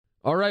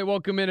All right,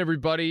 welcome in,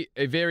 everybody.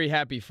 A very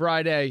happy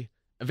Friday.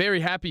 A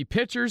very happy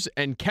pitchers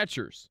and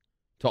catchers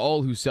to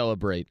all who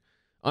celebrate.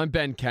 I'm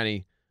Ben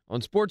Kenney on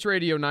Sports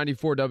Radio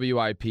 94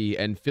 WIP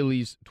and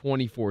Phillies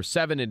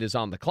 24/7. It is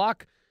on the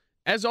clock,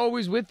 as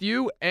always, with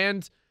you.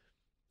 And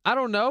I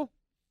don't know,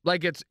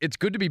 like it's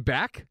good to be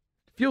back.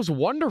 It feels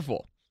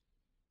wonderful.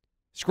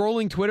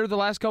 Scrolling Twitter the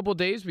last couple of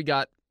days, we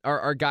got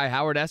our guy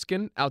Howard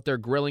Eskin out there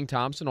grilling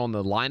Thompson on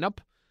the lineup.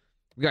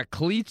 We got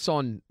cleats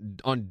on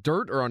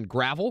dirt or on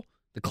gravel.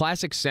 The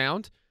classic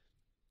sound.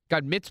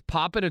 Got mitts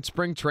popping at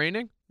spring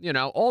training. You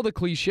know, all the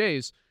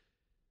cliches.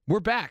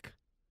 We're back.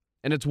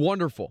 And it's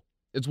wonderful.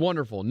 It's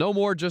wonderful. No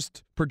more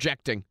just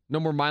projecting. No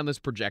more mindless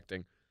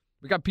projecting.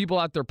 We got people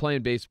out there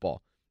playing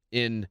baseball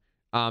in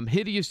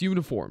hideous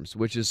uniforms,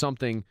 which is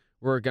something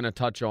we're going to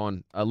touch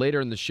on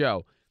later in the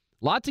show.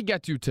 A lot to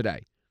get to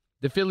today.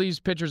 The Phillies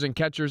pitchers and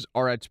catchers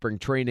are at spring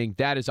training.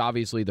 That is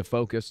obviously the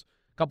focus.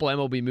 A couple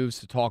MLB moves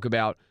to talk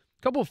about.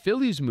 A couple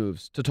Phillies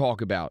moves to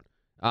talk about.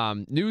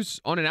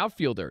 News on an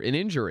outfielder, an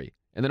injury,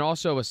 and then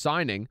also a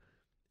signing.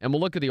 And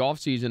we'll look at the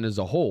offseason as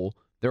a whole.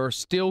 There are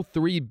still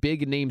 3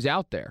 big names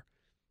out there.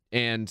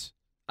 And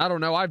I don't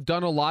know, I've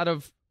done a lot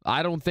of,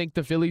 I don't think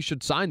the Phillies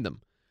should sign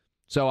them.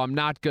 So I'm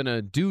not going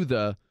to do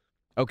the,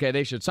 okay,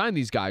 they should sign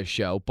these guys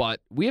show. But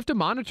we have to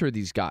monitor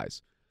these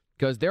guys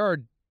because there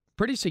are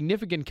pretty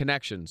significant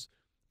connections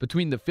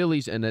between the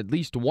Phillies and at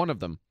least one of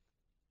them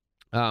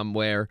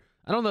where,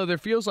 I don't know, there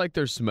feels like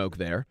there's smoke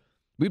there.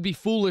 We'd be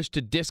foolish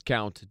to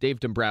discount Dave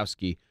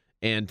Dombrowski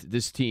and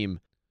this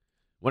team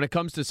when it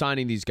comes to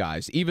signing these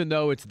guys, even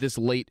though it's this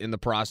late in the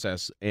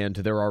process and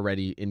they're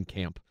already in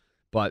camp.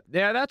 But,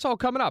 yeah, that's all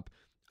coming up.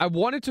 I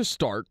wanted to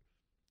start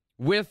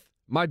with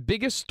my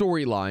biggest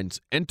storylines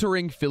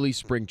entering Philly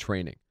spring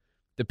training.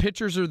 The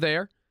pitchers are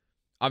there.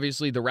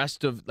 Obviously, the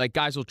rest of,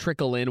 guys will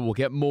trickle in. We'll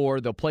get more.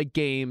 They'll play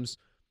games.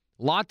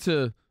 A lot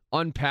to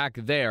unpack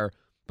there.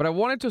 But I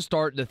wanted to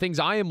start the things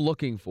I am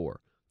looking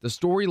for. The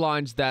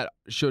storylines that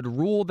should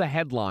rule the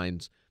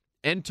headlines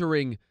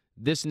entering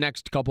this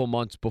next couple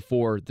months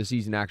before the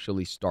season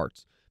actually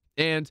starts.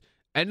 And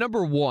at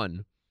number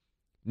 1,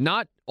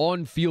 not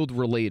on-field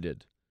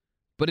related,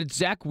 but it's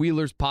Zack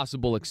Wheeler's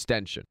possible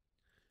extension.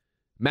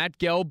 Matt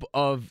Gelb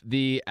of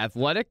The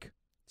Athletic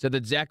said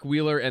that Zack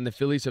Wheeler and the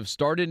Phillies have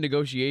started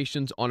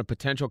negotiations on a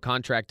potential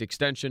contract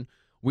extension.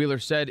 Wheeler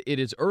said it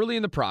is early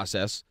in the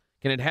process.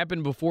 Can it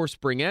happen before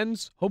spring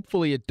ends?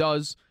 Hopefully it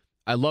does.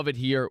 I love it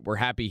here. We're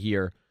happy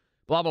here.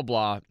 Blah, blah,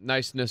 blah.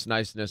 Niceness.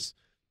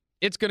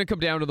 It's going to come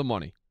down to the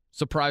money.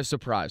 Surprise,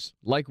 surprise.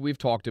 Like we've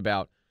talked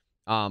about.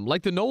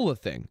 Like the Nola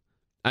thing.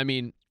 I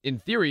mean, in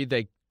theory,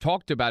 they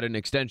talked about an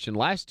extension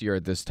last year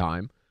at this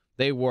time.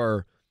 They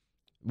were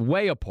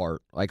way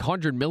apart, like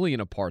 $100 million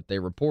apart, they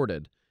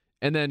reported.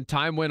 And then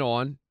time went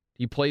on.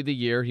 He played the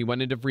year. He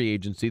went into free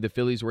agency. The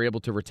Phillies were able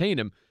to retain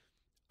him.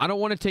 I don't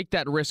want to take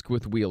that risk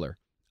with Wheeler.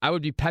 I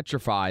would be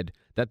petrified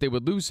that they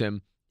would lose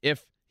him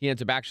if he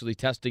ends up actually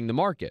testing the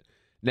market.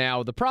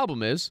 Now, the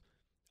problem is,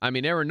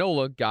 Aaron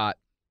Nola got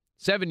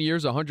 7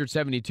 years,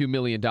 $172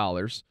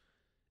 million,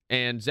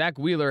 and Zack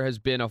Wheeler has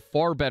been a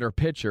far better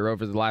pitcher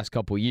over the last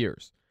couple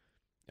years.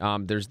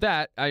 There's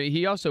that.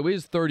 He also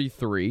is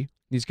 33.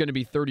 He's going to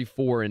be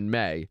 34 in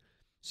May.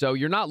 So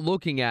you're not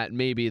looking at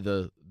maybe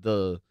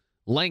the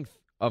length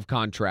of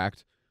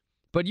contract,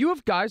 but you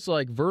have guys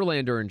like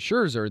Verlander and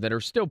Scherzer that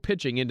are still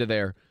pitching into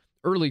their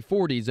early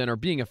 40s and are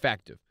being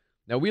effective.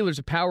 Now, Wheeler's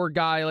a power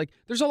guy.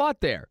 There's a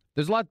lot there.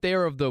 There's a lot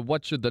there of the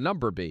what should the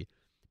number be.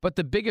 But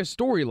the biggest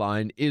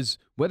storyline is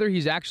whether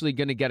he's actually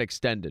going to get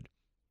extended.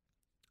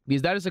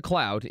 Because that is a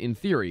cloud, in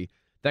theory,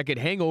 that could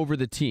hang over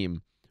the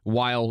team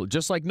while,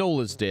 just like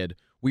Nola's did,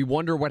 we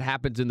wonder what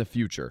happens in the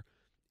future.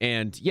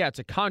 And, yeah, it's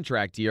a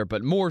contract year,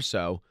 but more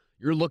so,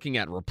 you're looking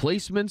at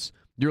replacements.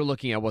 You're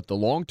looking at what the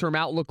long-term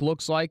outlook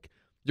looks like.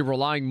 You're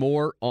relying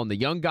more on the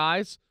young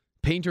guys.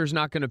 Painter's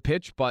not going to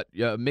pitch, but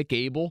Mick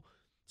Abel,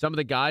 some of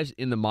the guys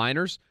in the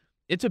minors,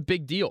 it's a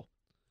big deal.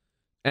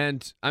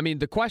 And,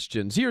 the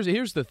questions,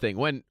 here's the thing.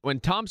 When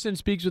Thompson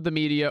speaks with the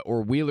media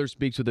or Wheeler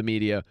speaks with the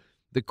media,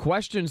 the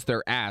questions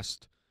they're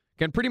asked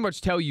can pretty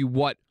much tell you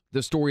what the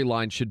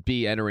storyline should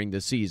be entering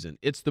the season.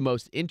 It's the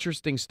most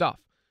interesting stuff.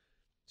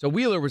 So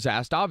Wheeler was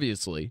asked,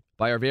 obviously,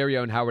 by our very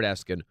own Howard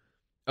Eskin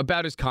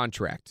about his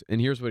contract.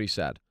 And here's what he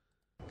said.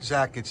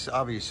 Zach, it's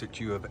obvious that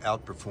you have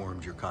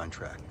outperformed your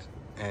contract.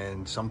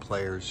 And some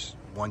players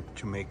want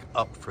to make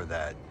up for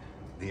that,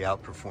 the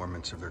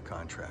outperformance of their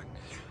contract.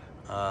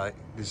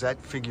 Does that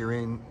figure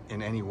in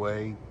any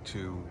way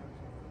to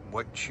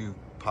what you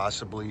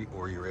possibly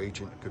or your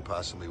agent could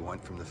possibly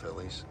want from the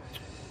Phillies?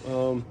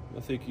 I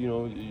think,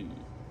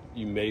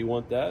 you may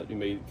want that. You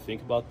may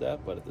think about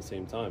that. But at the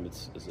same time,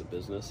 it's a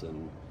business,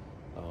 and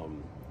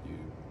you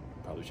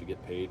probably should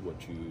get paid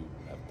what you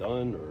have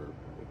done or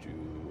what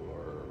you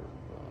are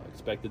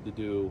expected to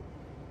do.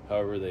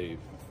 However they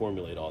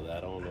formulate all that,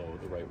 I don't know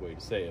the right way to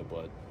say it,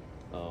 but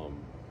I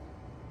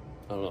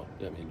don't know.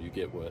 You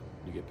get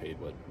paid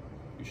what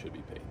you should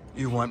be paid.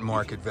 You want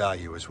market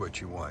value is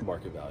what you want.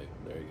 Market value.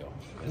 There you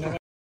go.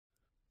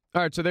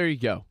 All right, so there you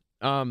go.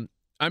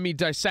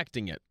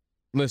 Dissecting it.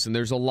 listen,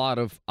 there's a lot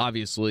of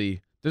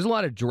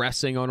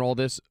dressing on all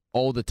this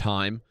all the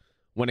time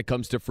when it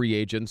comes to free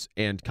agents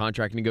and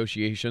contract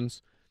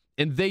negotiations.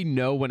 And they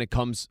know when it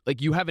comes,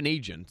 like, you have an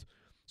agent,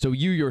 so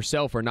you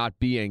yourself are not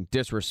being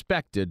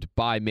disrespected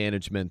by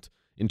management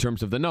in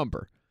terms of the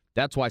number.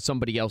 That's why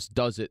somebody else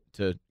does it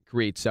to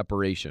create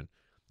separation.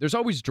 There's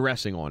always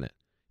dressing on it.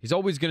 He's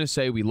always going to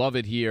say, we love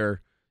it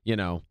here.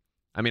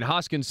 I mean,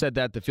 Hoskins said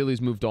that. The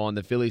Phillies moved on.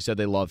 The Phillies said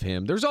they love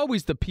him. There's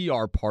always the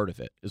PR part of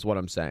it, is what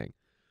I'm saying.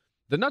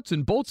 The nuts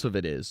and bolts of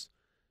it is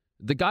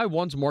the guy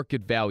wants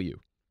market value.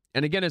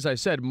 And again, as I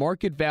said,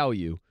 market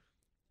value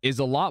is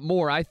a lot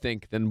more, I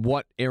think, than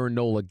what Aaron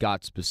Nola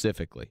got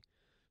specifically.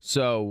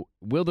 So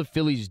will the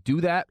Phillies do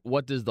that?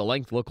 What does the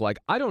length look like?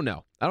 I don't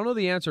know. I don't know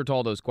the answer to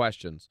all those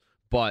questions,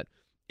 but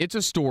it's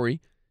a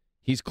story.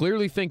 He's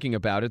clearly thinking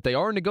about it. They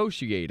are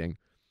negotiating,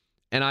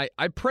 and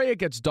I pray it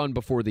gets done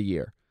before the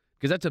year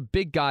because that's a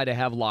big guy to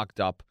have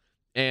locked up.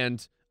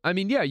 And, I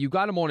mean, yeah, you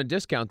got him on a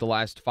discount the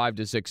last 5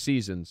 to 6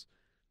 seasons.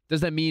 Does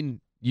that mean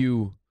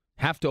you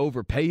have to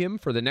overpay him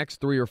for the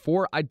next 3 or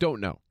 4? I don't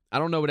know. I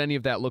don't know what any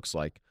of that looks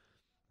like.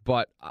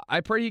 But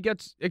I pray he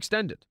gets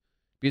extended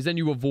because then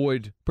you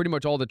avoid pretty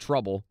much all the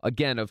trouble,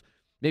 again, of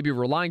maybe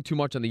relying too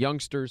much on the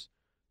youngsters,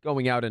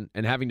 going out and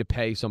having to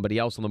pay somebody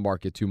else on the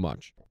market too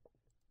much.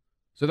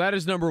 So that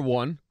is number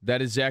one.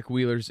 That is Zack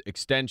Wheeler's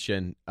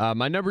extension.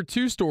 My number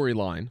 2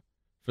 storyline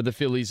for the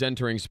Phillies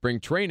entering spring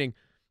training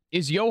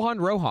is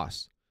Johan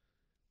Rojas.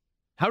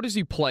 How does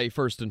he play,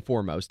 first and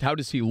foremost? How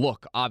does he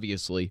look,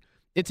 obviously?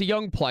 It's a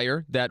young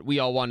player that we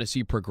all want to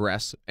see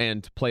progress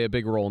and play a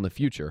big role in the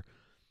future.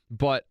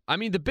 But, I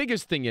mean, the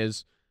biggest thing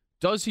is,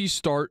 does he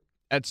start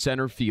at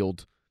center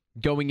field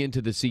going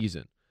into the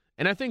season?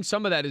 And I think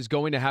some of that is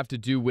going to have to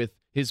do with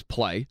his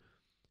play.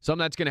 Some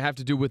of that's going to have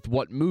to do with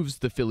what moves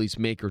the Phillies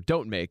make or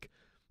don't make.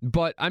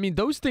 But, I mean,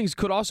 those things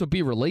could also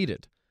be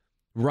related,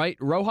 right?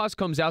 Rojas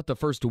comes out the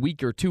first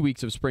week or 2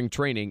 weeks of spring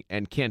training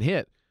and can't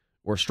hit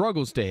or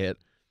struggles to hit.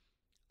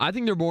 I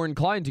think they're more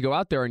inclined to go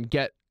out there and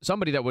get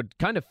somebody that would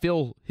kind of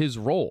fill his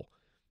role.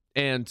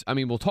 And, I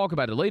mean, we'll talk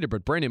about it later,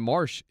 but Brandon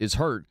Marsh is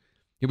hurt.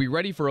 He'll be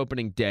ready for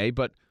opening day,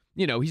 but,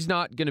 he's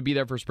not going to be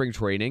there for spring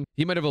training.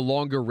 He might have a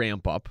longer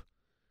ramp up.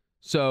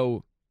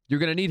 So you're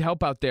going to need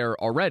help out there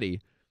already.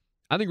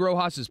 I think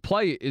Rojas's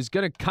play is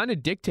going to kind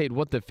of dictate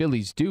what the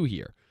Phillies do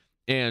here.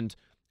 And,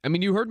 I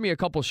mean, you heard me a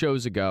couple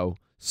shows ago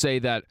say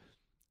that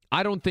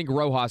I don't think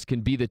Rojas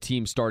can be the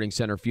team starting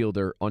center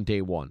fielder on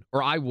day one,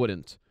 or I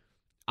wouldn't.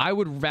 I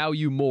would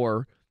value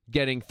more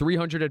getting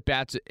 300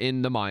 at-bats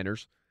in the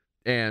minors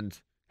and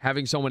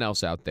having someone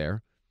else out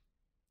there,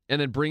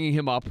 and then bringing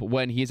him up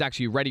when he's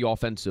actually ready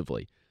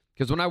offensively.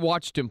 Because when I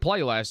watched him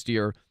play last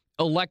year,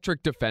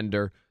 electric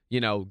defender,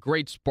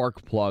 great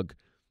spark plug,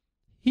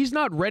 he's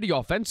not ready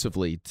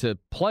offensively to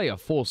play a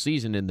full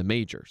season in the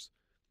majors.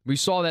 We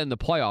saw that in the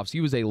playoffs.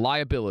 He was a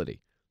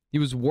liability. He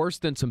was worse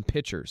than some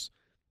pitchers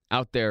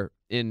out there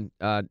in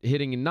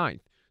hitting in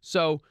ninth.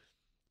 So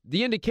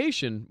the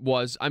indication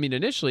was,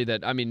 initially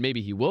that,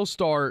 maybe he will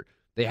start.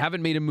 They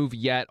haven't made a move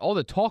yet. All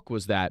the talk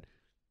was that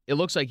it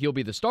looks like he'll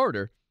be the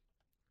starter.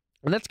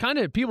 And that's kind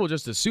of, people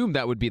just assumed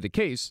that would be the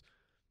case.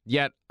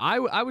 Yet,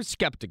 I was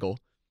skeptical.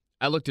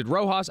 I looked at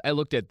Rojas. I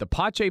looked at the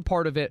Pache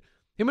part of it.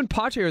 Him and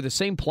Pache are the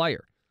same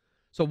player.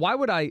 So why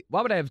would I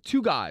have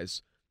 2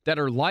 guys that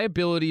are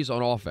liabilities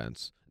on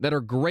offense, that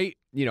are great,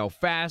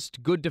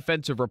 fast, good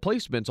defensive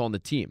replacements on the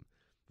team?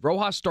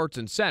 Rojas starts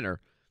in center,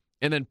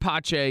 and then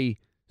Pache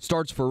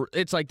starts for,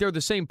 it's like they're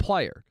the same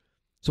player.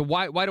 So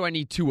why do I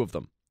need 2 of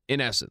them, in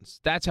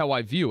essence? That's how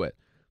I view it.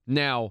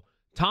 Now,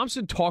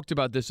 Thompson talked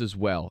about this as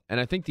well,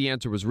 and I think the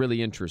answer was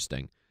really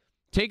interesting.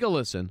 Take a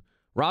listen.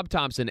 Rob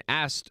Thompson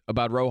asked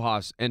about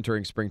Rojas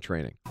entering spring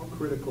training. How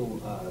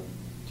critical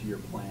to your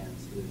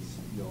plans is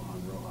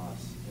Johan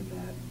Rojas in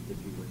that if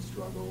you would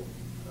struggle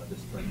this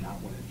spring,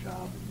 not win a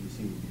job, you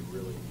seem to be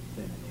really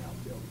thin in the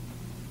outfield?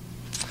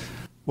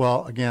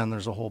 Well, again,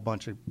 there's a whole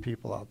bunch of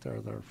people out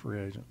there that are free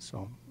agents,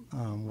 so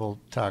we'll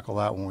tackle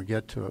that when we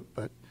get to it.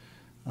 But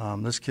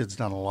this kid's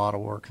done a lot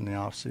of work in the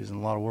offseason, a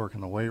lot of work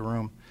in the weight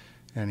room,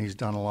 and he's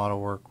done a lot of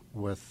work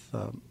with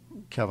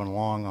Kevin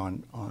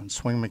Long on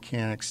swing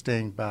mechanics,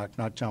 staying back,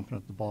 not jumping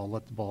at the ball,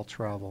 let the ball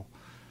travel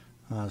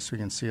so we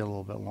can see it a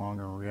little bit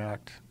longer and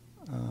react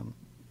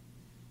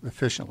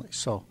efficiently.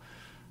 So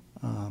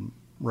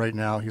right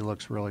now he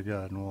looks really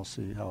good, and we'll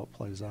see how it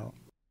plays out.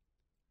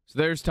 So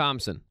there's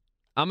Thompson.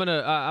 I'm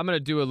gonna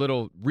do a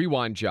little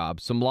rewind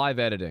job, some live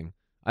editing.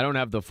 I don't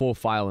have the full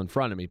file in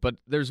front of me, but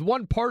there's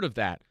one part of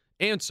that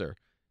answer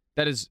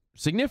that is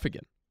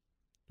significant.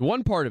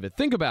 One part of it.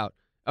 Think about,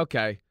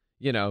 okay,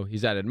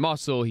 he's added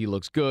muscle, he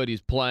looks good,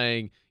 he's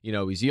playing,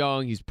 he's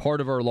young, he's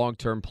part of our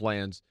long-term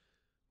plans.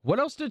 What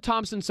else did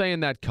Thompson say in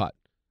that cut?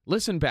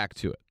 Listen back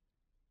to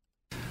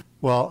it.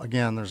 Well,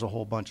 again, there's a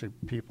whole bunch of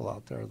people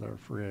out there that are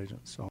free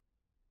agents. So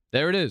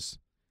there it is.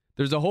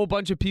 There's a whole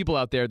bunch of people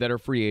out there that are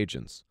free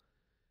agents.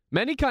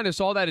 Many kind of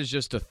saw that as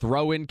just a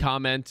throw-in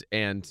comment,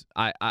 and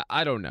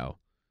I don't know.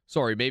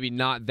 Sorry, maybe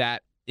not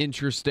that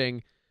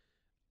interesting.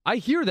 I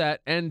hear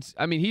that, and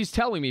I mean, he's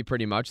telling me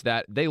pretty much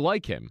that they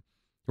like him,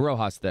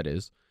 Rojas, that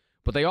is,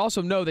 but they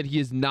also know that he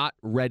is not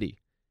ready.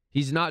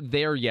 He's not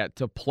there yet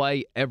to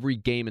play every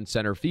game in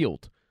center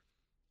field.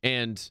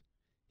 And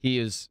he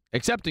is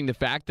accepting the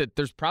fact that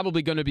there's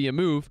probably going to be a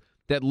move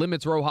that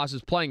limits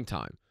Rojas' playing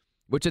time,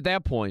 which at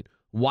that point,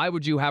 why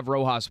would you have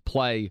Rojas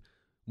play,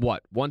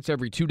 once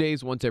every 2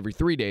 days, once every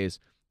 3 days,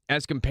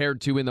 as compared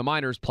to in the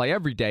minors play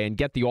every day and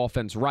get the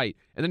offense right,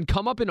 and then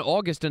come up in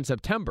August and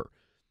September?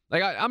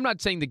 Like, I'm not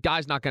saying the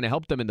guy's not going to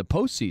help them in the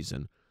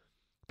postseason,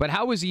 but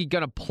how is he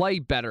going to play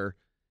better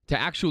to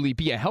actually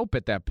be a help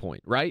at that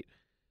point, right?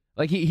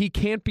 Like, he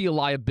can't be a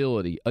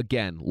liability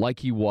again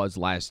like he was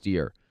last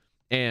year.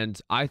 And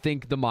I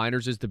think the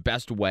minors is the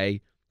best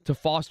way to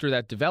foster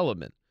that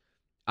development.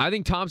 I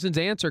think Thompson's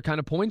answer kind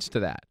of points to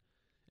that.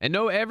 And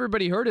no,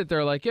 everybody heard it.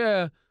 They're like,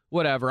 yeah,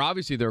 whatever.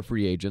 Obviously, they're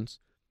free agents.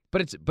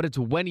 But it's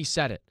when he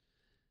said it.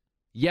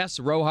 Yes,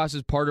 Rojas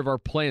is part of our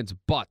plans,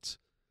 but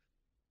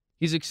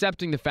he's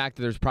accepting the fact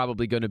that there's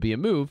probably going to be a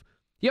move.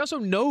 He also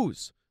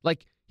knows,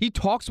 like, he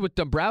talks with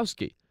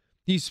Dombrowski.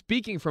 He's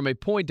speaking from a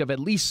point of at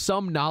least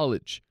some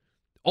knowledge.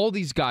 All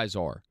these guys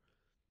are.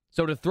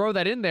 So to throw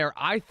that in there,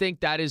 I think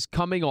that is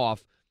coming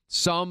off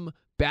some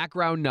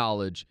background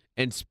knowledge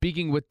and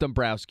speaking with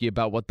Dombrowski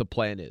about what the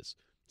plan is.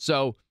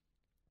 So,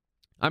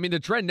 I mean, the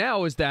trend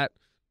now is that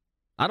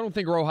I don't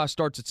think Rojas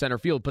starts at center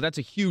field, but that's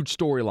a huge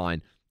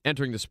storyline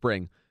entering the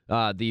spring.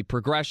 The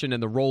progression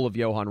and the role of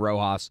Johan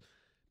Rojas.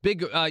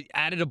 Big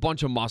added a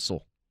bunch of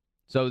muscle.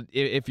 So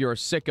if you're a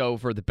sicko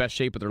for the best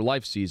shape of their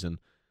life season,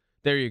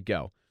 there you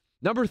go.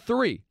 Number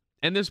 3,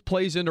 and this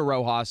plays into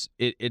Rojas.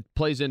 It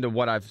plays into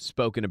what I've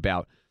spoken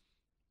about.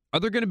 Are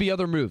there going to be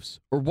other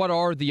moves? Or what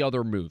are the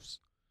other moves?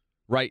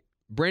 Right?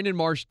 Brandon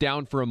Marsh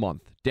down for a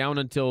month. Down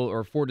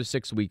until 4 to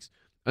 6 weeks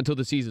until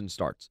the season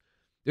starts.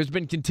 There's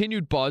been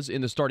continued buzz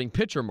in the starting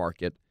pitcher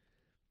market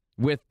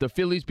with the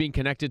Phillies being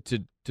connected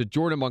to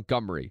Jordan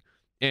Montgomery.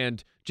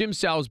 And Jim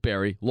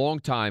Salisbury, long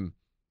time,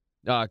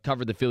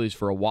 covered the Phillies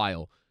for a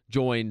while,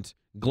 joined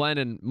Glenn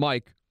and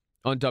Mike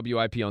on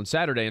WIP on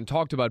Saturday and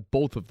talked about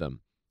both of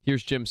them.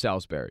 Here's Jim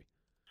Salisbury.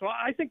 So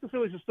I think the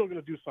Phillies are still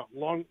going to do something.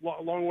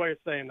 Long way of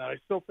saying that. I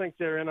still think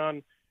they're in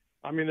on.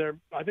 I mean,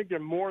 I think they're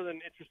more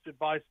than interested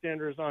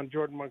bystanders on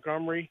Jordan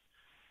Montgomery,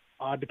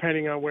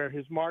 depending on where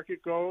his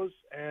market goes.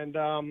 And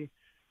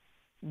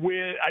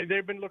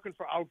they've been looking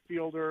for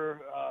outfielder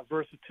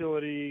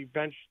versatility,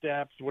 bench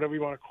depth, whatever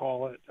you want to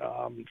call it,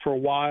 for a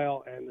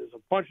while. And there's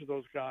a bunch of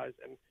those guys.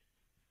 And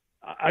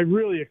I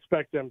really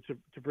expect them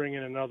to bring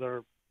in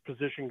another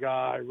position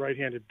guy,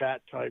 right-handed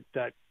bat type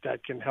that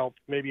can help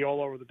maybe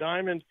all over the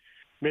diamond,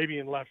 maybe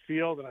in left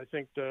field. And I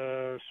think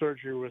the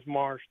surgery with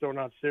Marsh, though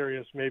not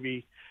serious,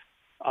 maybe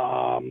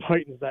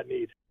heightens that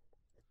need.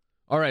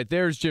 All right,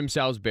 there's Jim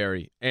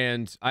Salisbury.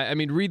 And, I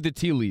mean, read the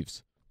tea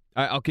leaves.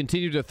 I'll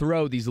continue to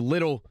throw these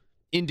little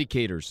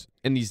indicators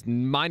and these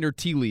minor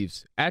tea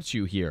leaves at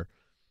you here.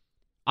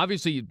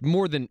 Obviously,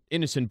 more than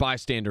innocent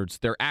bystanders,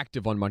 they're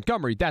active on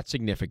Montgomery. That's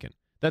significant.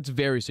 That's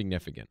very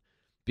significant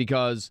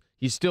because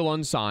he's still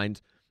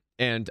unsigned.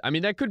 And, I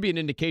mean, that could be an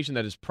indication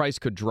that his price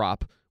could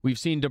drop. We've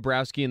seen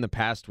Dombrowski in the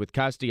past with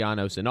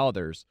Castellanos and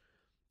others.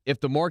 If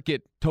the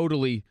market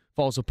totally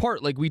falls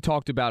apart like we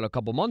talked about a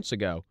couple months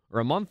ago or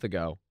a month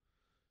ago,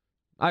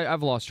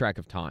 I've lost track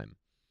of time.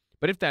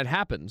 But if that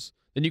happens,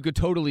 then you could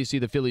totally see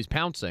the Phillies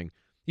pouncing.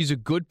 He's a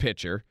good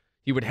pitcher.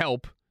 He would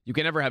help. You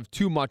can never have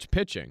too much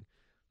pitching.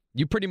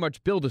 You pretty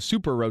much build a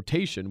super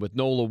rotation with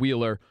Nola,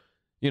 Wheeler,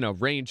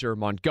 Ranger,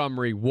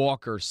 Montgomery,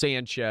 Walker,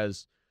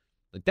 Sanchez.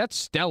 Like, that's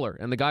stellar.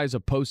 And the guy's a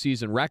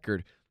postseason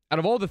record. Out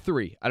of all the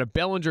three, out of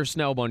Bellinger,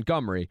 Snell,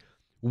 Montgomery,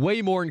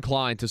 way more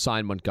inclined to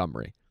sign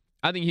Montgomery.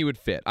 I think he would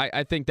fit.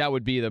 I think that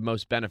would be the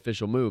most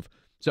beneficial move.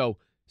 So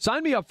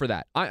sign me up for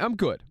that. I'm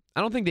good.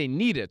 I don't think they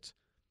need it,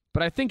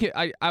 but I think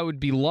I would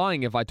be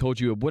lying if I told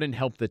you it wouldn't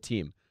help the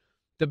team.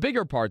 The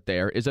bigger part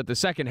there is that the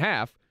second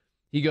half,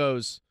 he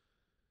goes,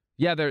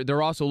 yeah,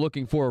 they're also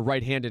looking for a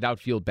right-handed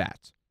outfield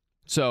bat.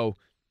 So,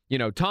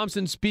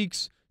 Thompson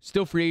speaks,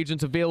 still free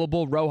agents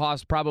available.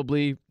 Rojas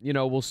probably,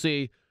 we'll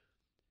see.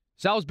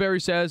 Salisbury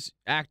says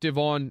active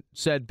on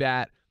said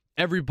bat.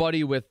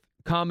 Everybody with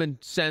common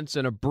sense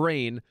and a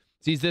brain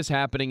sees this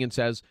happening and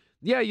says,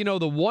 yeah,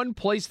 the one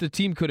place the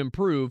team could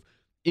improve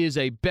is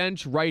a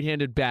bench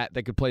right-handed bat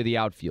that could play the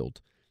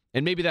outfield.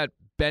 And maybe that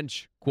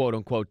bench,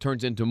 quote-unquote,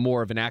 turns into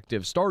more of an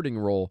active starting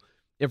role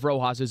if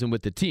Rojas isn't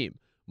with the team.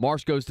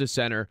 Marsh goes to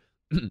center,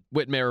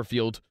 Whit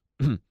Merrifield.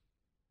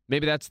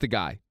 Maybe that's the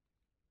guy.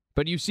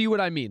 But you see what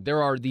I mean.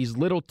 There are these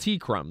little T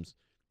crumbs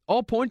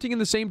all pointing in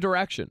the same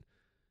direction.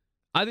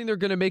 I think they're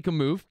going to make a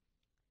move.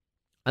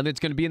 I think it's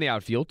going to be in the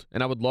outfield,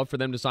 and I would love for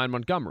them to sign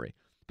Montgomery.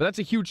 But that's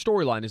a huge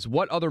storyline, is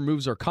what other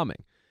moves are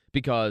coming.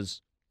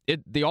 Because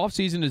the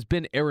offseason has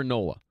been Aaron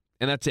Nola,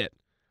 and that's it.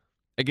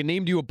 I can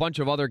name you a bunch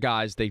of other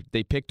guys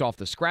they picked off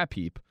the scrap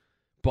heap,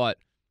 but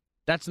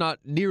that's not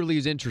nearly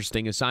as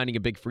interesting as signing a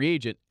big free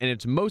agent, and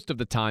it's most of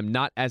the time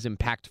not as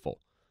impactful.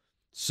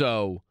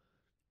 So,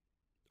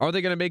 are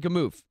they going to make a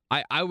move?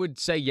 I would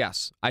say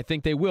yes. I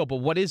think they will, but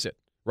what is it?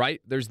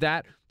 right? There's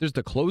that. There's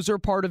the closer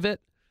part of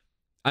it.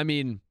 I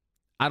mean,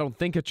 I don't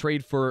think a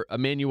trade for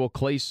Emmanuel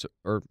Clase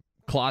or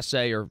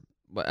Clase or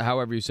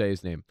however you say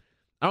his name,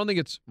 I don't think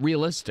it's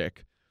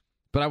realistic,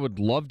 but I would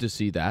love to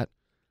see that.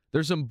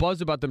 There's some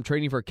buzz about them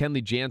trading for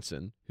Kenley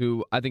Jansen,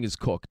 who I think is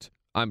cooked.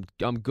 I'm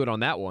good on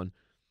that one.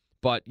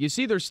 But you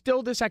see, there's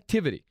still this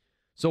activity.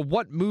 So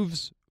what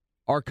moves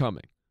are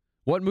coming?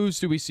 What moves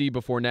do we see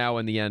before now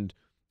and the end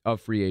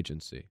of free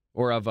agency?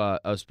 Or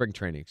of spring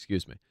training,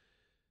 excuse me.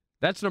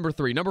 That's number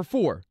 3. Number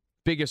 4,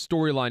 biggest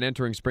storyline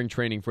entering spring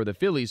training for the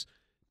Phillies.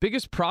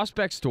 Biggest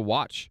prospects to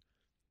watch.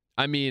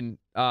 I mean,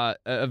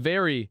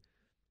 it's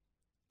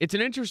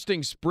an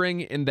interesting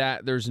spring in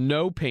that there's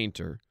no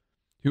Painter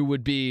who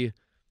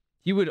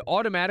he would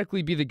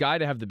automatically be the guy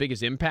to have the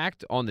biggest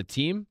impact on the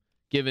team,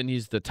 given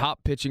he's the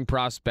top pitching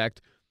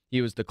prospect.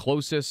 He was the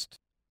closest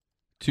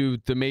to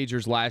the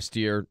majors last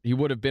year. He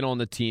would have been on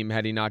the team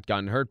had he not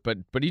gotten hurt, but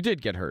he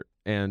did get hurt,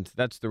 and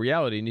that's the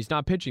reality, and he's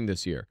not pitching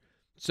this year.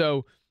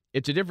 So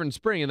it's a different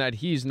spring in that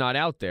he's not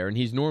out there, and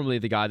he's normally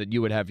the guy that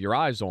you would have your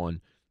eyes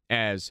on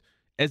as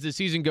the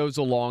season goes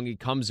along, he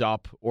comes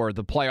up, or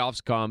the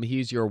playoffs come,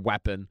 he's your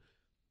weapon,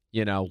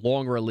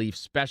 long relief,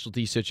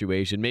 specialty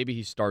situation. Maybe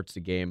he starts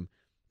the game,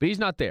 but he's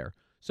not there.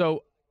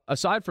 So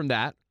aside from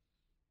that,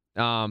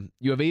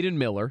 you have Aiden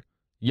Miller,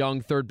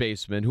 young third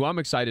baseman, who I'm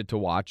excited to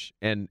watch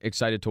and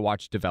excited to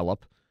watch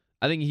develop.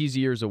 I think he's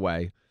years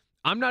away.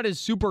 I'm not as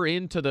super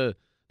into the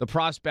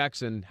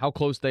prospects and how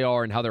close they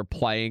are and how they're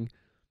playing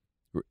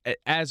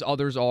as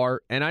others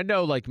are, and I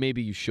know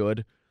maybe you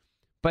should,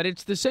 but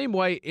it's the same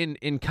way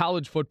in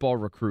college football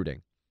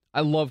recruiting. I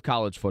love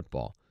college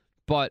football,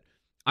 but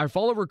I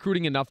follow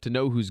recruiting enough to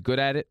know who's good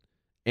at it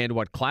and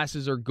what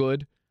classes are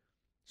good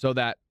so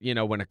that,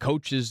 when a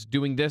coach is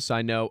doing this,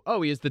 I know,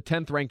 he has the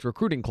 10th ranked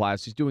recruiting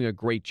class. He's doing a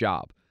great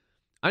job.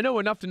 I know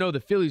enough to know the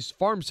Phillies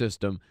farm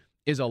system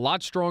is a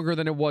lot stronger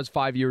than it was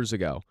 5 years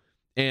ago.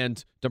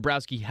 And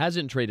Dombrowski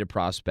hasn't traded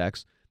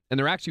prospects, and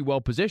they're actually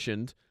well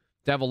positioned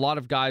to have a lot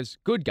of guys,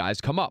 good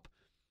guys, come up.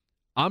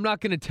 I'm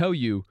not going to tell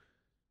you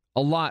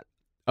a lot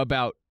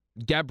about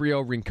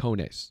Gabriel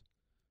Rincones,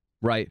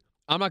 right?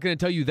 I'm not going to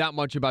tell you that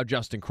much about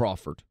Justin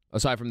Crawford,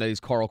 aside from that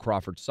he's Carl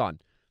Crawford's son.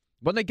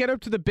 When they get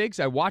up to the bigs,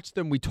 I watch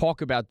them, we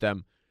talk about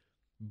them,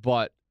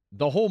 but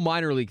the whole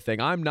minor league thing,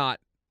 I'm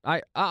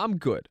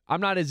good.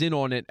 I'm not as in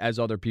on it as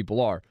other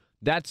people are.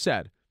 That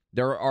said,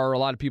 there are a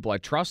lot of people I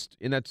trust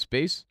in that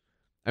space.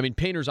 I mean,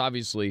 Painter's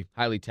obviously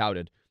highly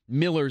touted.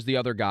 Miller's the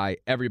other guy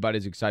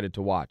everybody's excited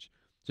to watch.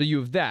 So you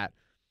have that.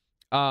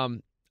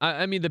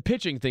 I mean, the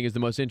pitching thing is the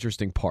most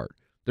interesting part.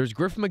 There's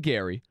Griff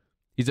McGarry.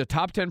 He's a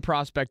top 10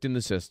 prospect in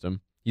the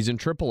system. He's in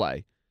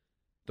AAA.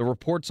 The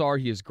reports are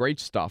he has great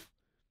stuff.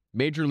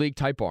 Major league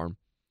type arm.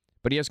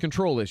 But he has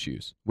control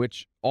issues,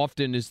 which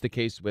often is the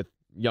case with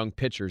young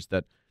pitchers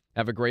that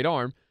have a great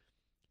arm.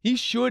 He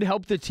should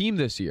help the team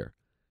this year.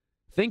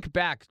 Think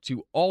back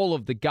to all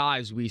of the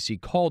guys we see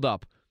called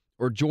up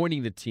or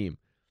joining the team.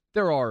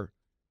 There are,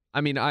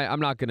 I'm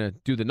not going to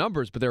do the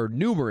numbers, but there are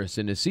numerous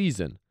in a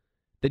season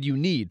that you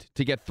need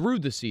to get through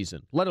the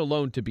season, let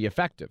alone to be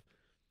effective.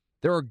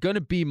 There are going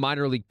to be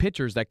minor league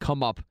pitchers that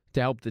come up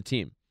to help the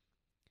team.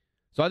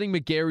 So I think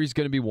McGarry's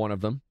going to be one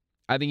of them.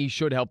 I think he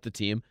should help the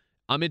team.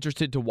 I'm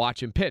interested to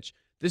watch him pitch.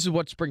 This is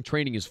what spring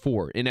training is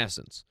for, in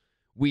essence.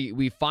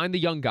 We find the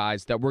young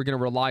guys that we're going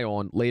to rely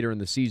on later in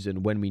the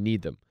season when we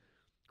need them.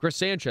 Chris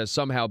Sanchez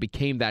somehow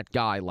became that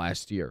guy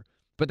last year.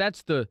 But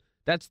that's the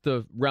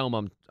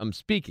realm I'm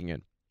speaking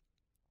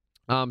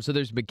in. So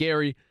there's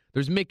McGarry.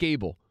 There's Mick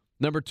Abel,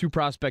 number 2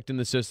 prospect in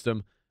the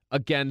system.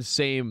 Again,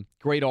 same,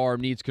 great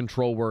arm, needs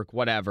control work,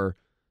 whatever.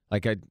 I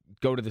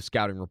go to the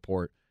scouting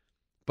report.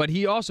 But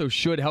he also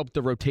should help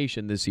the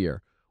rotation this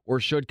year or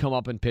should come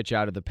up and pitch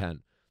out of the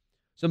pen.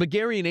 So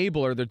McGarry and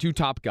Abel are the 2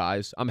 top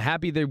guys. I'm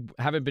happy they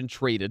haven't been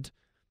traded.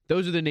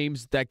 Those are the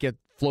names that get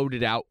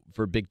floated out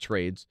for big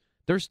trades.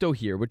 They're still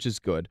here, which is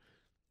good.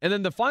 And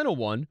then the final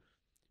one,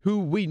 who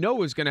we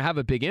know is going to have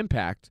a big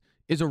impact,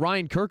 is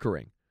Orion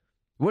Kerkering.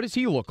 What does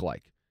he look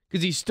like?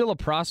 Because he's still a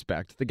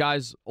prospect. The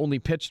guy's only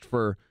pitched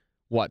for,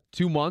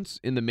 2 months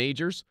in the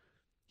majors?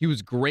 He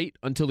was great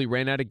until he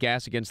ran out of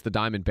gas against the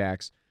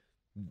Diamondbacks.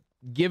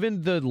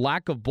 Given the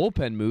lack of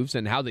bullpen moves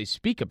and how they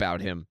speak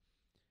about him,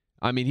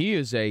 I mean,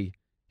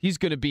 he's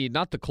going to be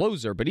not the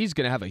closer, but he's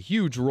going to have a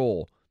huge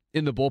role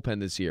in the bullpen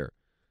this year.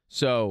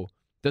 So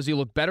does he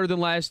look better than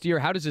last year?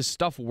 How does his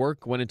stuff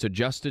work when it's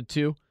adjusted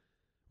to?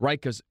 Right,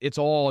 because it's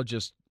all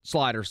just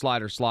slider,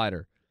 slider,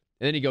 slider.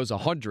 And then he goes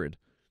 100.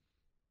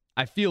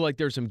 I feel like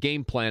there's some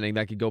game planning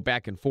that could go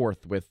back and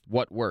forth with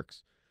what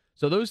works.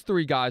 So those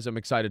 3 guys I'm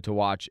excited to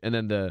watch. And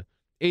then the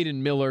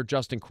Aiden Miller,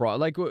 Justin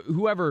Crawford,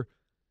 whoever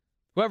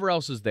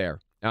else is there.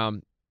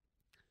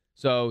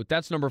 So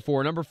that's number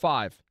 4. Number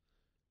 5,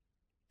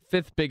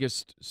 5th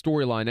biggest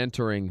storyline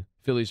entering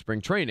Philly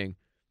spring training,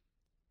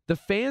 the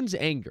fans'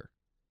 anger.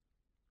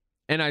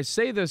 And I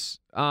say this,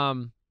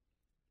 I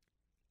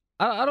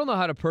don't know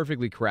how to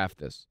perfectly craft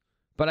this,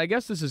 but I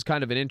guess this is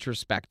kind of an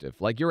introspective.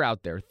 You're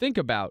out there. Think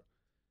about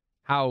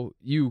how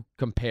you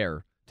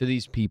compare to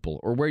these people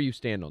or where you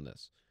stand on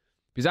this.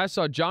 Because I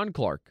saw John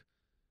Clark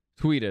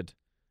tweeted,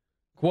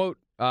 quote,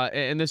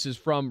 and this is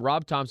from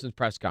Rob Thompson's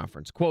press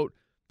conference, quote,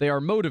 "They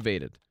are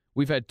motivated.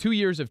 We've had 2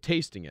 years of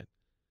tasting it."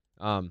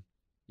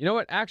 You know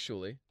what?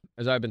 Actually,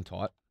 as I've been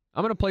taught,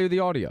 I'm going to play you the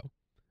audio.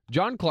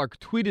 John Clark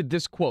tweeted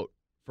this quote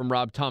from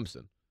Rob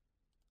Thompson.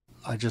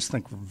 I just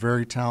think we're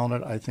very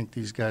talented. I think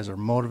these guys are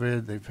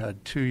motivated. They've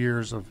had 2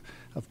 years of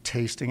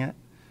tasting it,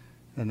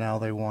 and now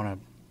they want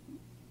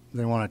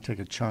to take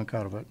a chunk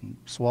out of it and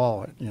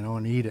swallow it,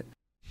 and eat it.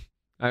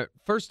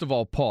 First of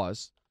all,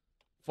 pause.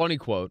 Funny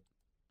quote.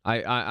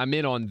 I'm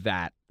in on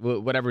that,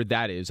 whatever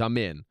that is. I'm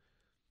in.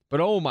 But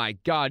oh my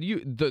God,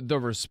 the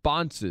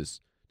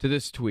responses to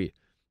this tweet,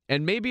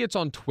 and maybe it's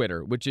on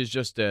Twitter, which is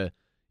just a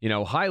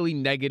highly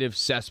negative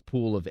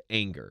cesspool of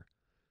anger.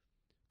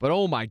 But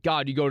oh my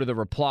God, you go to the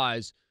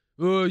replies.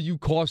 Oh, you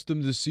cost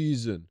them the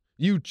season.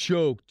 You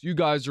choked. You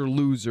guys are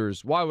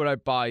losers. Why would I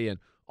buy in?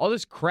 All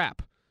this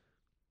crap.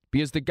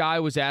 Because the guy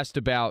was asked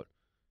about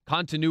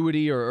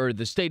continuity or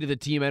the state of the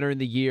team entering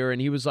the year, and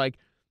he was like,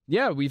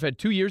 yeah, we've had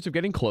 2 years of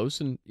getting close,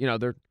 and,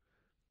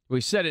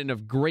 we said it in a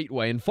great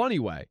way and funny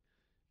way.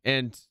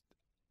 And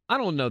I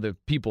don't know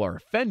that people are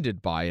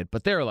offended by it,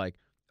 but they're like,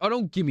 oh,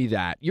 don't give me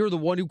that. You're the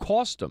one who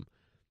cost them.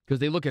 Because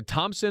they look at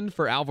Thompson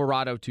for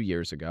Alvarado 2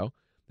 years ago.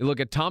 They look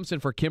at Thompson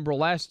for Kimbrel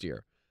last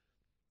year.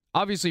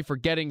 Obviously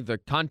forgetting the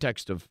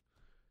context of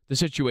the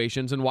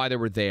situations and why they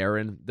were there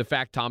and the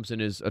fact Thompson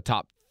is a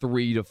top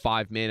 3 to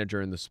 5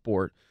 manager in the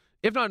sport.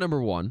 If not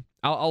number one,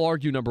 I'll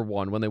argue number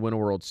one when they win a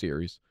World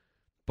Series.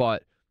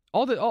 But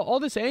all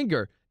this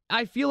anger,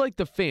 I feel like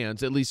the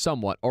fans, at least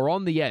somewhat, are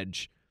on the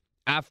edge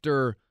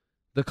after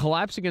the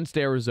collapse against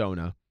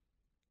Arizona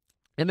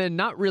and then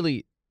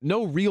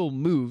no real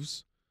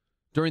moves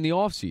during the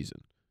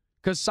offseason.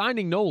 Because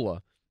signing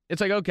Nola, it's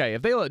like, okay,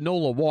 if they let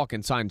Nola walk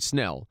and sign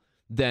Snell,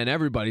 then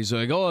everybody's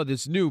like, oh,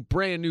 this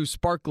brand new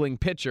sparkling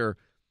pitcher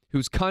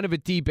who's kind of a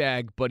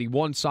D-bag, but he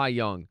won Cy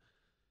Young.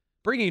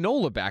 Bringing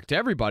Nola back to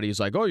everybody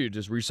is like, oh, you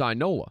just re-sign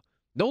Nola.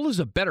 Nola's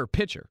a better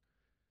pitcher.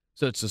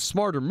 So it's a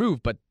smarter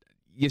move, but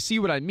you see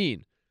what I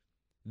mean?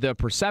 The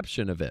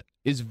perception of it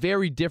is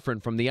very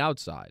different from the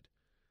outside.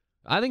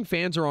 I think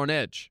fans are on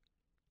edge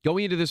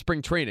going into the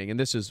spring training, and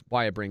this is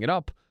why I bring it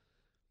up.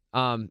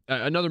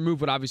 Another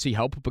move would obviously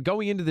help, but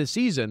going into the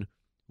season,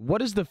 what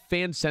does the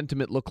fan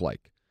sentiment look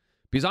like?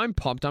 Because I'm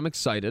pumped. I'm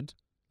excited.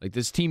 Like,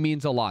 this team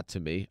means a lot to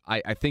me.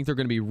 I think they're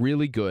going to be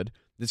really good.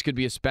 This could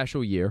be a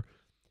special year.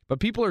 But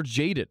people are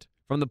jaded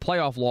from the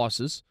playoff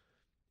losses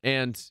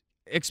and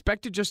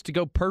expect it just to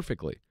go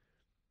perfectly.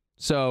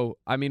 So,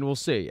 we'll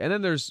see. And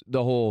then there's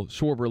the whole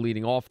Schwarber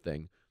leading off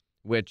thing,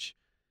 which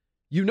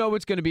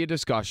it's going to be a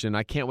discussion.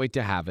 I can't wait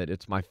to have it.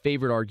 It's my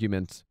favorite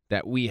argument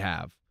that we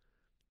have.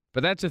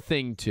 But that's a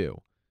thing,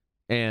 too.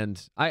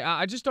 And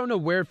I just don't know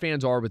where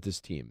fans are with this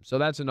team. So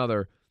that's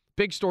another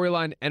big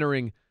storyline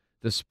entering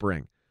the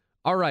spring.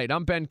 All right,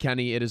 I'm Ben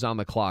Kenney. It is on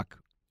the clock.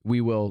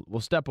 We'll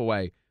step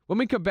away. When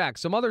we come back,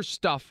 some other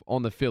stuff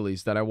on the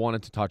Phillies that I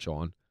wanted to touch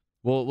on.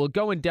 We'll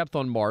go in depth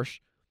on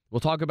Marsh. We'll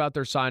talk about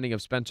their signing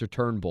of Spencer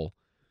Turnbull.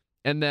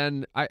 And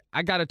then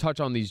I got to touch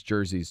on these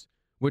jerseys,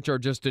 which are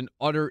just an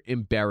utter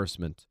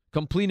embarrassment,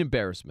 complete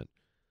embarrassment.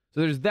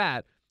 So there's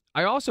that.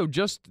 I also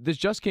this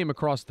just came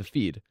across the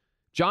feed.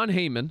 John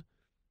Heyman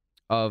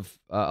of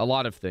a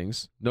lot of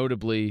things,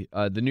 notably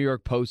the New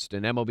York Post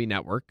and MLB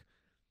Network,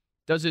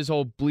 does his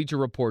whole Bleacher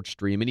Report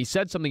stream, and he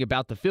said something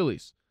about the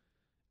Phillies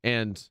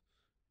and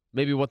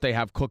maybe what they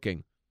have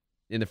cooking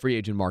in the free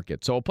agent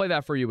market. So I'll play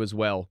that for you as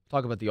well.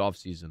 Talk about the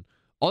offseason.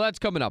 All that's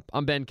coming up.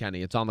 I'm Ben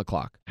Kenney. It's on the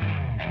clock.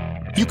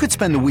 You could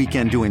spend the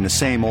weekend doing the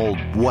same old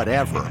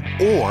whatever,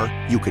 or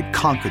you could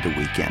conquer the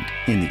weekend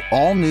in the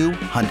all-new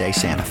Hyundai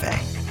Santa Fe.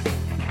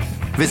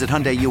 Visit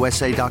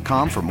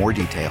HyundaiUSA.com for more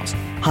details.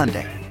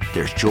 Hyundai,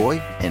 there's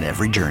joy in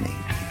every journey.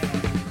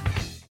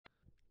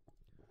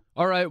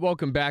 All right,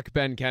 welcome back,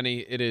 Ben Kenney.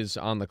 It is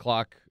on the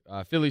clock.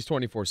 Phillies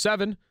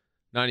 24/7,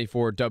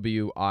 94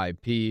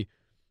 WIP.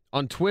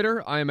 On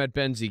Twitter, I am at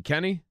Ben Z.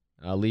 Kenney.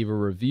 Leave a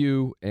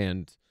review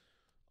and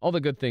all the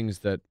good things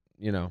that,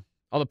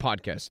 all the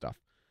podcast stuff.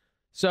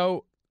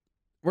 So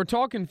we're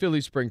talking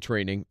Philly spring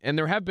training, and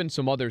there have been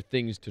some other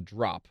things to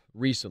drop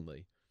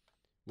recently.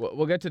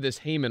 We'll get to this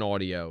Heyman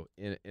audio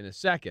in a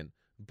second,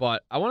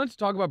 but I wanted to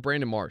talk about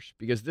Brandon Marsh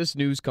because this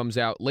news comes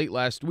out late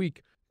last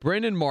week.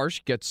 Brandon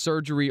Marsh gets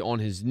surgery on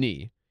his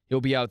knee.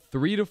 He'll be out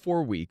 3 to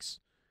 4 weeks.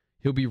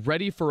 He'll be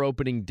ready for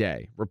opening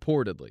day,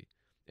 reportedly.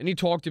 And he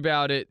talked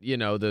about it,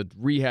 the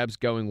rehab's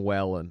going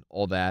well and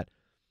all that.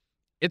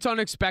 It's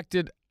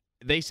unexpected.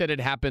 They said it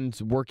happened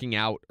working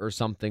out or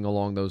something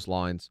along those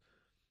lines.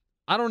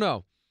 I don't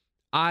know.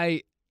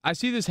 I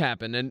see this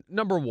happen, and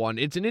number one,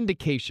 it's an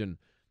indication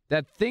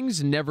that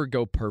things never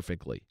go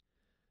perfectly,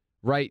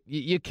 right?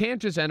 You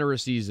can't just enter a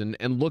season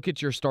and look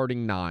at your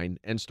starting 9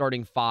 and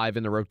starting 5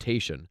 in the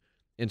rotation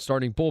and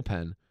starting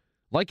bullpen.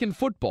 Like in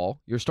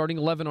football, you're starting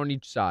 11 on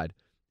each side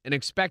and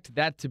expect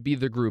that to be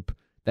the group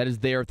that is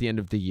there at the end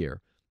of the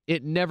year.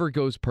 It never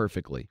goes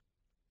perfectly.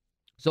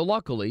 So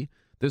luckily,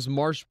 this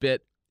Marsh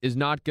bit is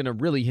not going to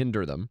really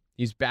hinder them.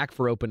 He's back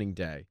for opening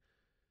day.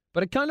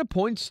 But it kind of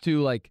points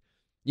to, like,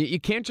 you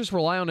can't just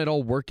rely on it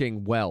all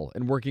working well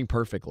and working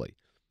perfectly,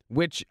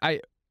 which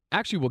I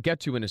actually will get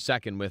to in a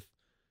second with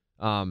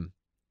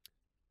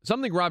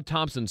something Rob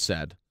Thompson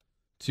said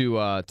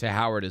to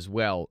Howard as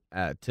well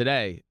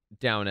today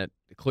down at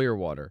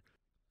Clearwater.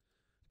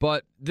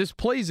 But this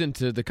plays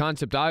into the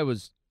concept I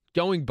was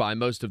going by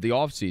most of the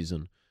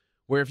offseason,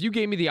 where if you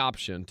gave me the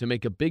option to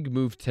make a big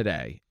move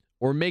today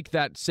or make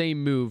that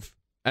same move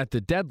at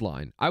the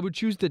deadline, I would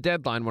choose the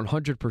deadline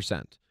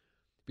 100%.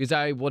 Because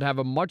I would have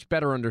a much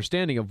better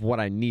understanding of what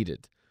I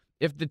needed.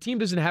 If the team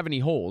doesn't have any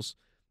holes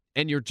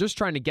and you're just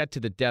trying to get to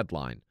the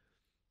deadline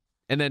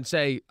and then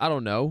say, I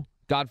don't know,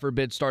 God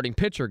forbid starting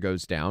pitcher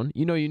goes down,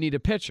 you know you need a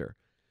pitcher.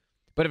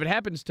 But if it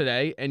happens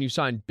today and you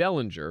sign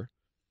Bellinger,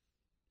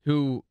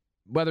 who,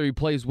 whether he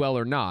plays well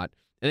or not,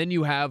 and then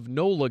you have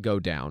Nola go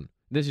down,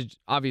 this is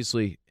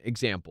obviously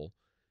example,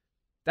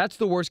 that's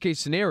the worst case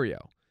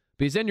scenario.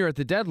 Because then you're at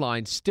the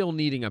deadline still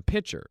needing a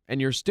pitcher and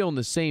you're still in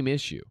the same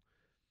issue.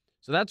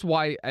 So that's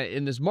why,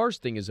 in this Marsh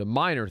thing is a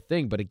minor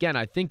thing, but again,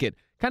 I think it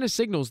kind of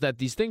signals that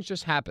these things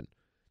just happen.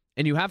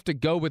 And you have to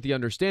go with the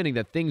understanding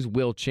that things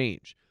will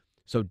change.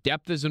 So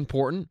depth is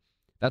important.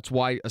 That's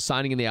why a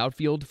signing in the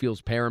outfield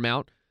feels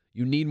paramount.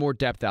 You need more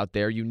depth out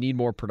there. You need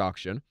more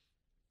production.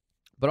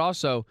 But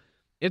also,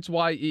 it's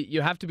why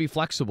you have to be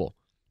flexible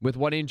with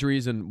what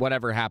injuries and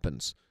whatever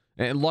happens.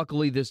 And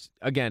luckily, this,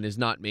 again, is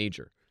not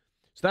major.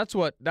 So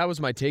that was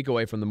my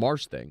takeaway from the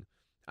Marsh thing.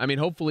 I mean,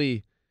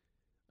 hopefully,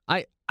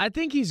 I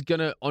think he's going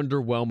to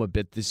underwhelm a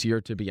bit this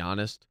year, to be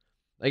honest.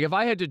 Like, if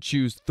I had to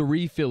choose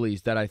 3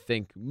 Phillies that I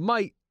think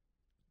might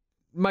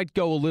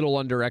go a little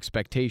under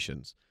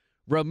expectations,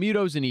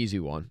 Realmuto's an easy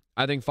one.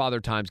 I think Father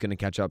Time's going to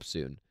catch up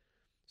soon.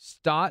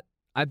 Stott,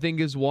 I think,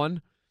 is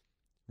one.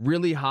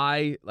 Really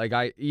high. Like,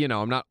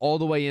 I'm not all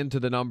the way into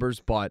the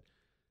numbers, but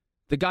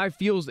the guy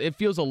feels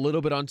a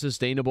little bit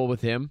unsustainable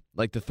with him,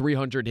 like the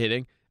 300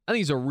 hitting. I think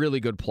he's a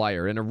really good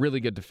player and a really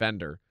good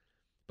defender.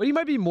 But he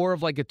might be more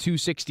of like a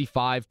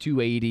 265,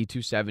 280,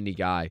 270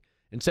 guy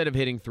instead of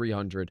hitting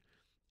 300.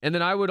 And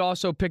then I would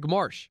also pick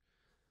Marsh.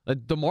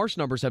 The Marsh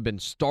numbers have been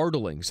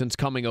startling since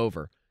coming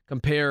over.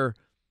 Compare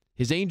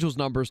his Angels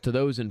numbers to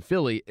those in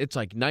Philly, it's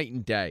like night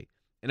and day.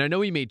 And I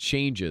know he made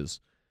changes,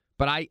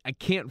 but I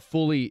can't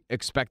fully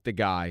expect the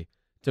guy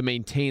to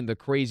maintain the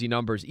crazy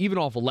numbers, even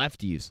off of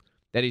lefties,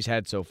 that he's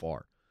had so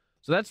far.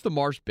 So that's the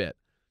Marsh bit.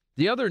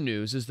 The other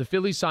news is the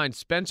Phillies signed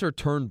Spencer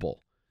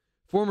Turnbull,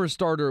 former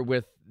starter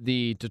with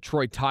the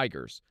Detroit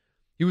Tigers.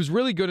 He was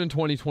really good in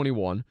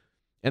 2021,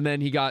 and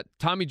then he got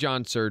Tommy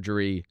John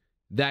surgery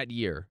that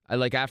year,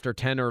 like after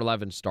 10 or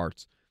 11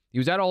 starts. He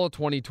was at all of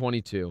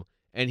 2022,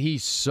 and he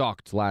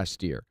sucked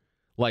last year.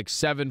 Like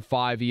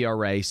 7.5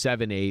 ERA,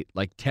 7.8,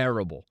 like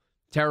terrible.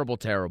 Terrible,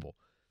 terrible.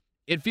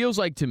 It feels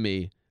like, to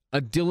me,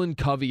 a Dylan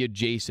Covey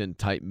adjacent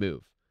type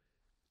move.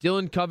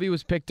 Dylan Covey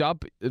was picked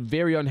up,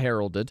 very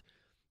unheralded,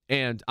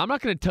 and I'm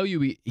not going to tell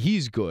you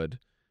he's good.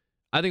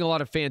 I think a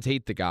lot of fans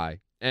hate the guy.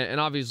 And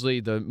obviously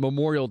the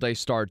Memorial Day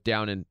start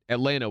down in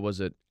Atlanta was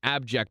an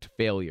abject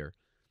failure.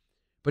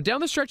 But down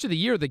the stretch of the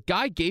year, the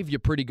guy gave you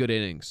pretty good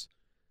innings.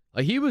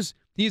 Like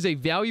he's a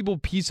valuable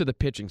piece of the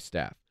pitching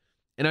staff.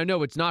 And I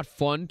know it's not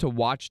fun to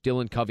watch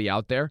Dylan Covey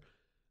out there.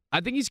 I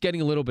think he's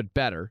getting a little bit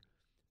better.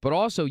 But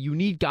also, you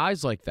need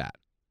guys like that.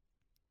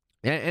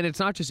 And it's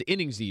not just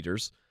innings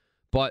eaters.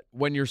 But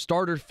when your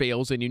starter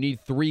fails and you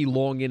need 3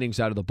 long innings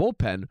out of the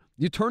bullpen,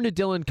 you turn to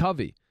Dylan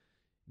Covey.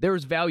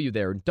 There's value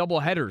there. Double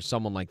headers,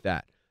 someone like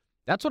that.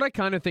 That's what I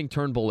kind of think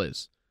Turnbull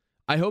is.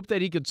 I hope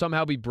that he could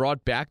somehow be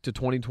brought back to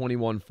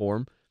 2021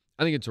 form.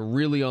 I think it's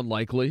really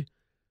unlikely.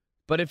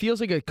 But it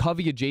feels like a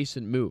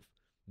Covey-adjacent move.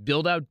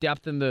 Build out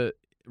depth in the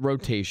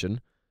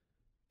rotation.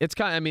 It's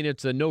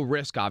it's a no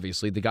risk,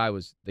 obviously. They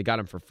got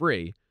him for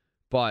free.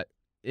 But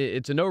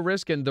it's a no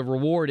risk, and the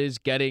reward is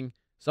getting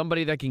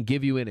somebody that can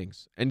give you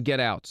innings and get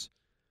outs.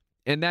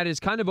 And that is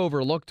kind of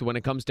overlooked when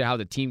it comes to how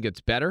the team gets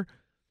better.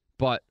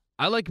 But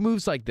I like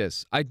moves like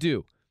this. I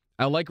do.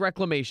 I like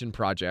reclamation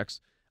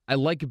projects. I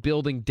like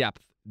building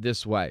depth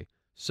this way.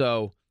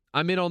 So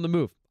I'm in on the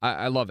move.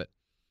 I love it.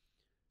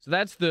 So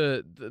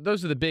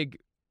those are the big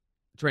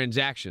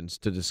transactions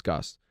to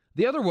discuss.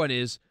 The other one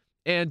is,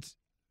 and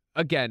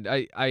again,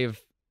 I have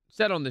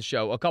said on the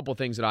show a couple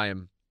things that I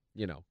am,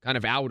 kind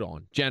of out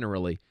on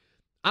generally.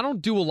 I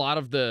don't do a lot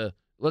of the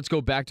let's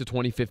go back to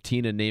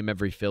 2015 and name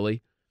every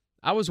Philly.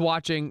 I was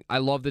watching. I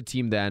love the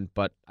team then,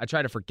 but I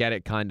try to forget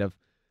it kind of.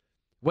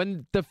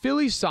 When the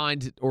Phillies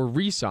signed or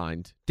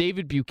re-signed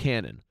David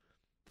Buchanan,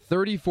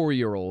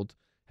 34-year-old,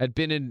 had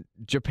been in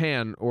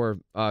Japan or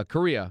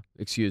Korea,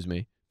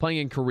 playing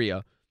in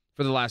Korea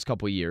for the last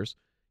couple of years.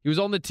 He was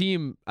on the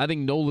team, I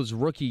think, Nola's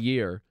rookie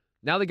year.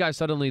 Now the guy's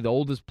suddenly the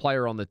oldest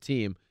player on the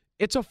team.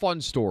 It's a fun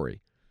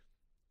story.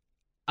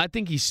 I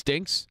think he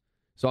stinks,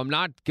 so I'm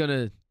not going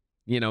to,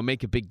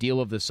 make a big deal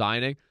of the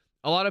signing.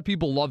 A lot of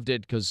people loved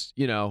it because,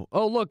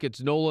 oh, look,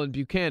 it's Nola and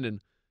Buchanan,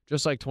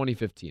 just like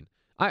 2015.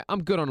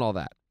 I'm good on all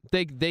that.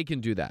 They can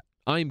do that.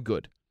 I'm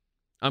good.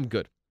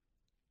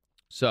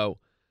 So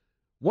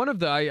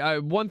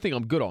One thing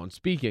I'm good on,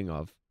 speaking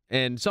of,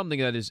 and something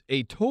that is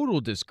a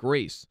total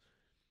disgrace,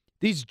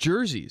 these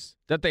jerseys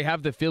that they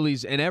have the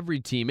Phillies and every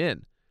team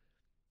in.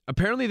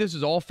 Apparently this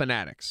is all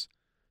Fanatics.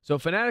 So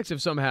Fanatics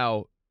have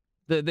somehow,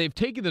 they've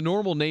taken the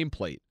normal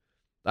nameplate.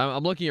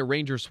 I'm looking at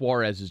Ranger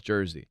Suarez's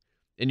jersey,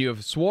 and you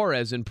have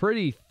Suarez in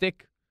pretty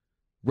thick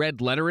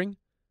red lettering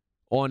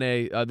on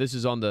this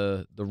is on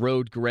the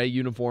road gray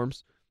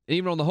uniforms, and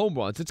even on the home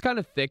ones. It's kind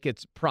of thick,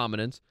 it's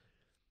prominent.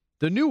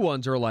 The new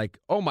ones are like,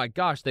 oh my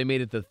gosh, they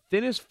made it the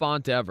thinnest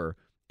font ever.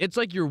 It's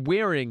like you're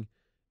wearing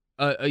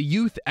a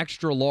youth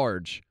extra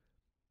large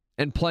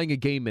and playing a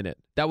game in it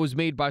that was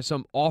made by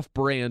some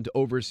off-brand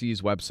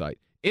overseas website.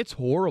 It's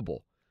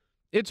horrible.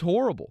 It's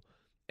horrible.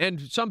 And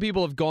some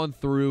people have gone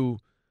through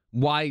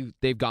why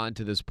they've gotten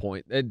to this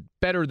point. And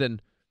better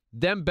than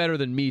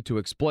me to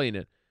explain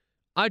it.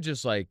 I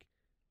just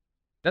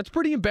that's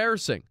pretty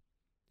embarrassing.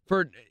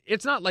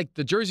 It's not like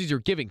the jerseys you're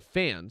giving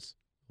fans.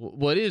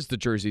 Well, it is the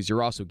jerseys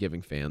you're also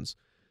giving fans.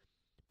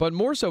 But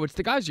more so, it's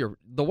the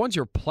ones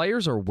your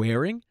players are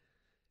wearing,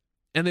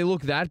 and they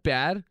look that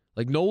bad.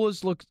 Like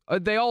Nola's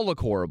they all look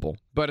horrible,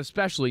 but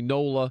especially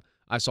Nola.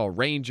 I saw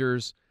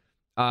Rangers.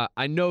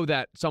 I know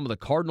that some of the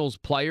Cardinals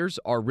players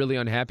are really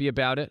unhappy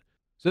about it.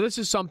 So this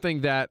is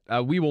something that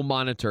we will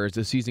monitor as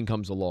the season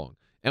comes along.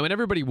 And when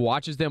everybody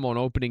watches them on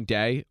opening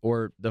day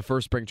or the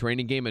first spring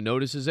training game and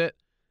notices it,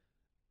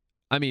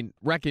 I mean,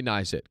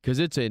 recognize it, because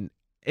it's an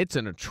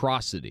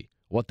atrocity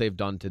what they've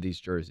done to these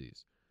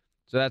jerseys.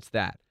 So that's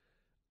that.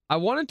 I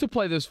wanted to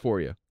play this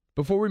for you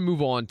before we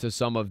move on to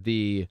some of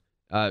the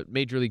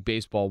Major League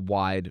Baseball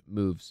wide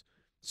moves.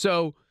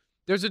 So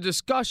there's a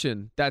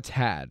discussion that's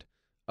had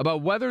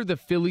about whether the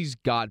Phillies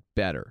got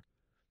better.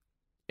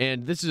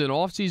 And this is an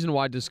off-season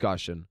wide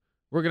discussion.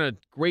 We're going to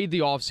grade the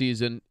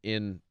offseason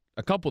in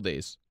a couple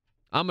days.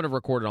 I'm going to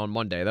record it on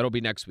Monday. That'll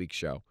be next week's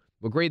show.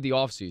 We'll grade the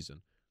offseason,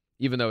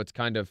 even though it's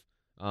kind of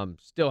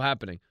still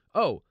happening.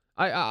 Oh,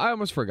 I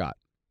almost forgot.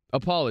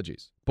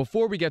 Apologies.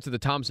 Before we get to the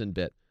Thompson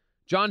bit,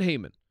 John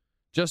Heyman,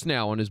 just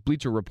now on his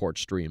Bleacher Report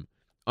stream,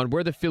 on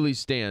where the Phillies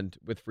stand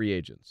with free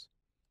agents.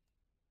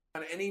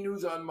 Any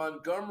news on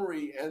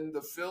Montgomery and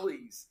the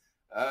Phillies?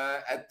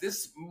 At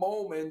this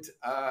moment,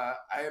 I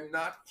am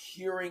not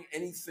hearing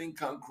anything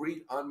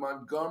concrete on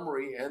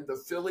Montgomery and the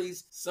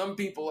Phillies. Some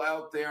people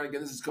out there, and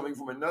again, this is coming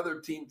from another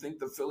team, think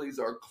the Phillies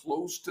are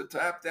close to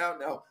tapped out.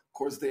 Now, of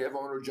course, they have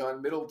owner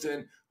John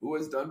Middleton, who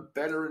has done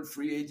better in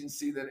free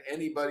agency than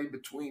anybody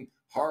between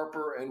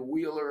Harper and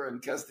Wheeler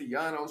and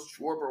Castellanos,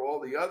 Schwarber, all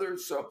the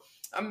others. So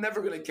I'm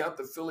never going to count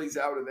the Phillies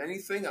out of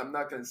anything. I'm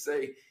not going to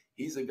say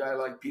he's a guy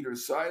like Peter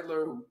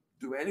Seidler who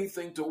do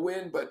anything to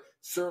win, but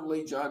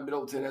certainly John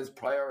Middleton has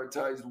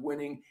prioritized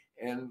winning,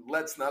 and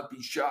let's not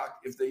be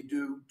shocked if they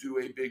do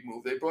a big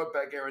move. They brought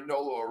back Aaron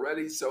Nola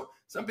already, so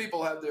some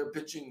people have their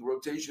pitching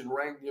rotation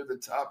ranked near the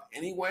top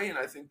anyway, and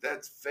I think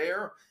that's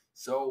fair.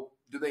 So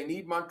do they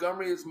need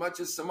Montgomery as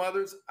much as some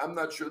others? I'm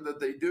not sure that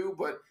they do,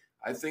 but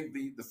I think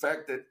the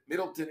fact that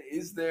Middleton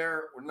is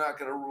there, we're not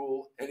going to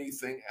rule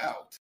anything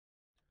out.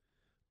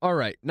 All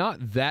right,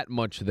 not that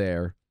much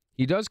there.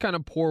 He does kind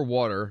of pour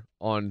water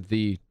on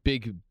the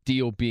big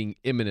deal being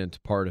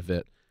imminent part of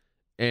it,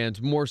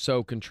 and more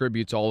so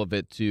contributes all of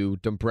it to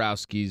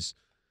Dombrowski's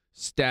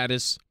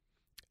status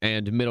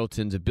and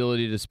Middleton's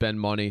ability to spend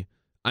money.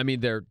 I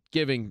mean, they're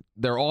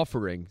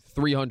offering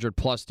 $300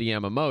 plus to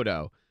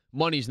Yamamoto.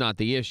 Money's not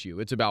the issue.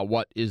 It's about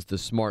what is the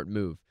smart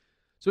move.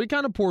 So he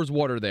kind of pours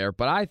water there,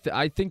 but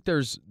I think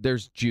there's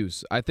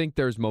juice. I think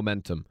there's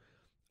momentum.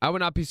 I would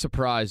not be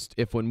surprised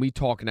if when we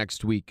talk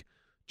next week,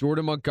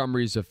 Jordan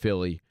Montgomery's a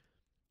Philly,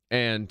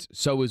 and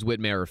so is Whit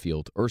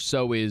Merrifield, or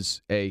so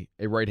is a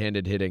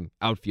right-handed hitting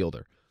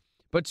outfielder.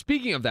 But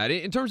speaking of that,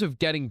 in terms of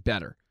getting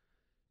better,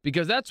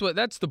 because that's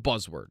the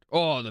buzzword.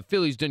 Oh, the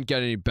Phillies didn't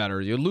get any better.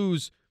 You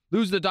lose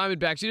the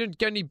Diamondbacks, you didn't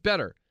get any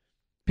better.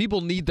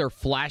 People need their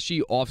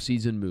flashy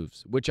offseason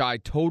moves, which I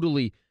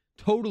totally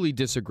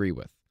disagree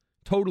with.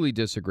 Totally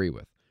disagree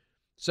with.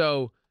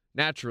 So,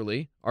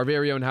 naturally, our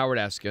very own Howard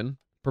Eskin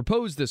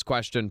proposed this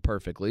question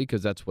perfectly,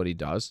 because that's what he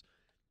does.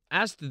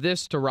 Asked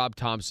this to Rob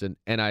Thompson,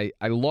 and I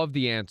love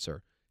the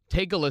answer.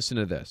 Take a listen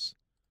to this.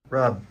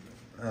 Rob,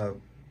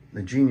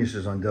 the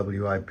geniuses on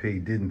WIP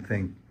didn't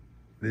think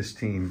this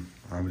team,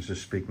 I was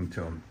just speaking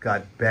to them,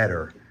 got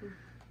better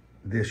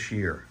this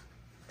year.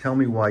 Tell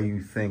me why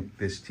you think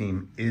this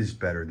team is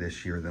better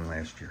this year than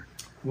last year.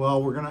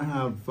 Well, we're going to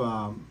have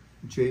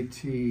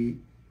JT,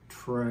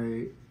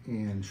 Trey,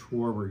 and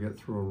Schwarber get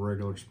through a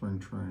regular spring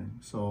training.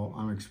 So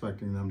I'm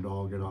expecting them to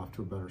all get off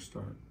to a better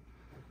start.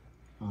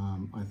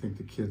 I think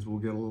the kids will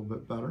get a little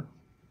bit better.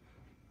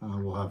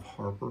 We'll have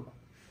Harper,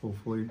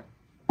 hopefully,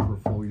 for a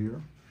full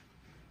year.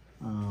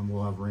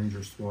 We'll have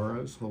Ranger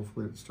Suarez,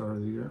 hopefully at the start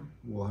of the year.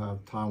 We'll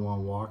have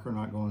Taijuan Walker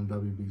not going to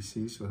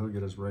WBC, so he'll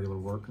get his regular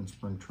work in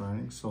spring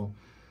training. So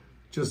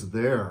just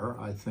there,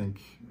 I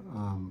think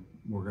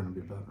we're going to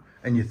be better.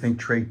 And you think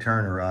Trey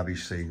Turner,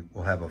 obviously,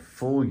 will have a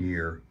full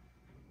year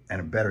and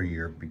a better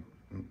year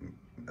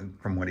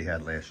from what he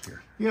had last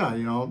year? Yeah,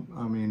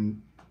 I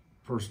mean,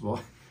 first of all,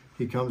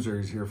 he comes here,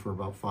 he's here for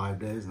about 5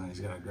 days, and then he's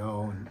got to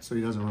go, and so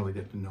he doesn't really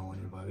get to know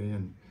anybody,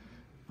 and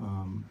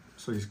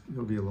so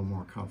he'll be a little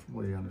more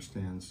comfortable. He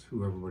understands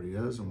who everybody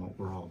is and what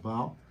we're all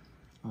about.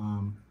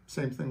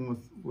 Same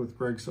thing with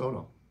Greg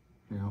Soto.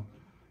 You know,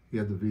 he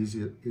had the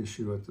visa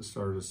issue at the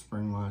start of the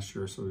spring last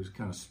year, so he was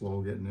kind of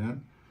slow getting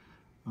in.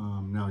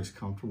 Now he's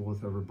comfortable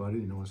with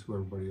everybody. He knows who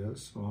everybody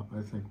is. So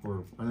I think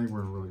we're in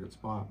a really good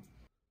spot.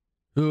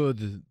 Oh,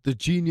 the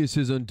genius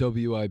is on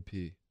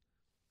WIP.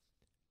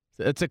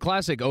 It's a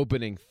classic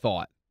opening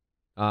thought.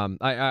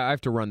 I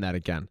have to run that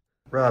again.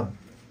 Rob,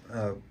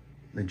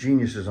 the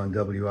geniuses on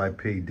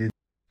WIP did.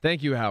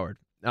 Thank you, Howard.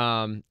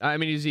 I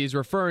mean, he's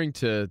referring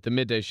to the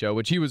midday show,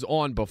 which he was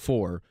on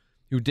before,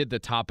 who did the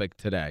topic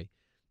today.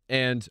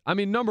 And, I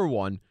mean, number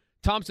one,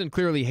 Thompson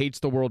clearly hates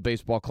the World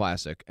Baseball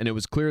Classic, and it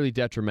was clearly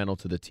detrimental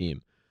to the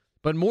team.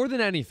 But more than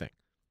anything,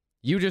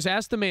 you just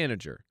asked the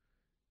manager,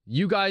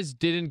 you guys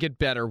didn't get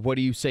better. What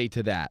do you say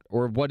to that?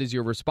 Or what is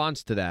your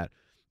response to that?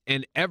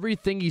 And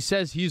everything he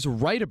says, he's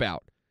right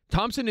about.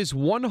 Thompson is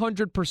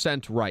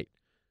 100% right.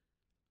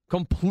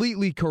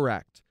 Completely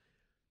correct.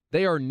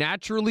 They are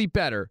naturally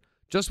better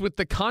just with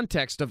the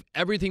context of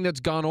everything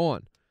that's gone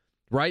on,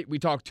 right? We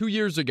talked 2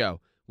 years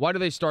ago. Why do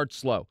they start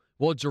slow?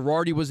 Well,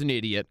 Girardi was an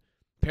idiot,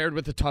 paired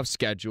with a tough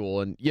schedule,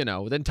 and,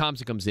 then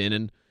Thompson comes in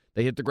and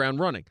they hit the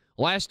ground running.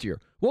 Last year,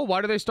 well,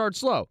 why do they start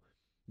slow?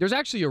 There's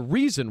actually a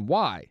reason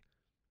why.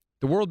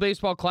 The World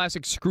Baseball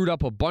Classic screwed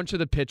up a bunch of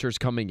the pitchers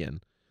coming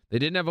in. They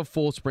didn't have a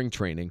full spring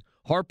training.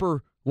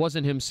 Harper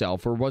wasn't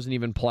himself or wasn't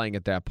even playing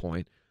at that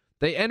point.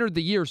 They entered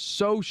the year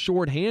so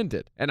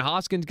shorthanded, and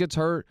Hoskins gets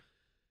hurt.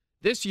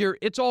 This year,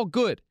 it's all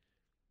good.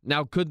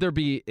 Now, could there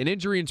be an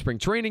injury in spring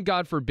training?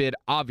 God forbid,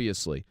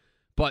 obviously.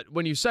 But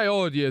when you say,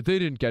 oh, yeah, they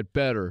didn't get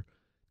better,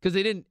 because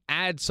they didn't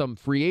add some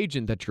free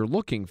agent that you're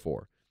looking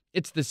for.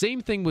 It's the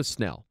same thing with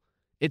Snell.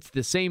 It's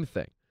the same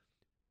thing.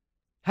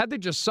 Had they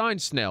just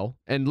signed Snell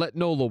and let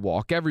Nola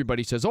walk,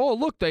 everybody says, oh,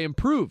 look, they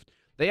improved.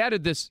 They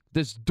added this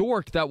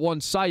dork that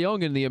won Cy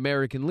Young in the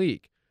American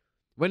League.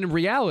 When in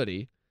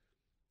reality,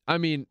 I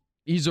mean,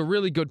 he's a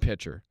really good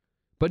pitcher.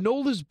 But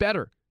Nola's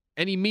better,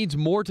 and he means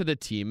more to the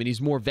team, and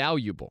he's more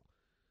valuable.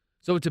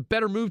 So it's a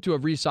better move to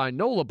have re-signed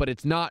Nola, but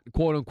it's not,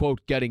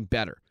 quote-unquote, getting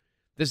better.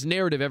 This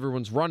narrative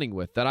everyone's running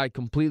with that I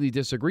completely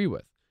disagree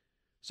with.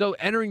 So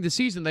entering the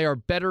season, they are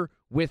better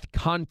with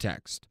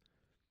context.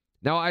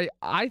 Now,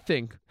 I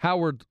think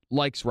Howard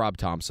likes Rob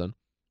Thompson,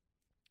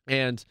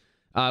 and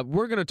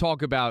we're going to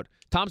talk about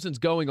Thompson's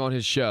going on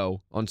his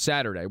show on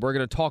Saturday. We're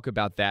going to talk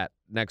about that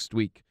next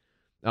week.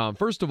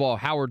 First of all,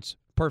 Howard's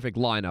perfect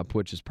lineup,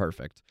 which is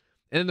perfect,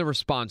 and then the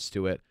response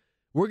to it.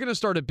 We're going to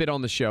start a bit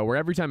on the show where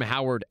every time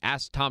Howard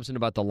asks Thompson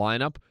about the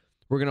lineup,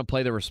 we're going to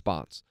play the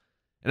response.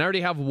 And I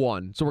already have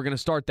one, so we're going to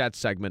start that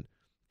segment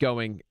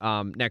going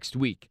next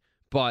week.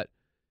 But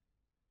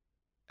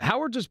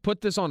Howard just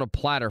put this on a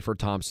platter for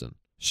Thompson,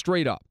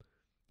 straight up.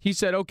 He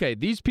said, okay,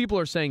 these people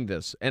are saying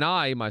this, and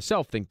I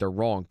myself think they're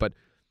wrong, but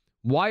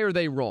why are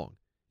they wrong?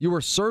 You were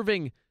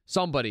serving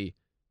somebody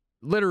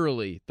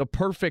literally the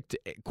perfect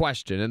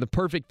question and the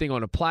perfect thing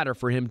on a platter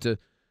for him to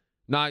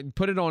not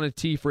put it on a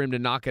tee for him to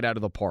knock it out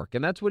of the park.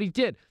 And that's what he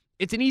did.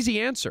 It's an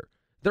easy answer.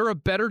 They're a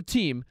better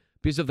team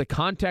because of the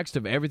context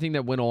of everything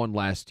that went on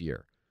last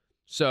year.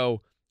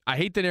 So I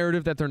hate the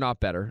narrative that they're not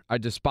better. I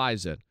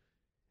despise it.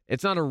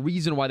 It's not a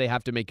reason why they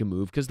have to make a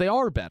move because they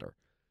are better.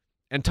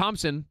 And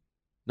Thompson,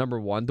 number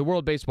one, the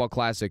World Baseball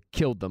Classic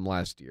killed them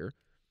last year.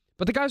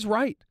 But the guy's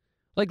right.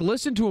 Like,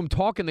 listen to him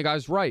talk and the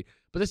guy's right.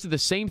 But this is the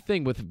same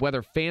thing with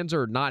whether fans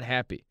are not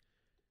happy.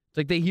 It's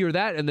like they hear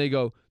that and they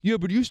go, yeah,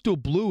 but you still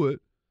blew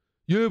it.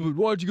 Yeah, but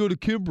why'd you go to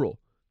Kimbrel?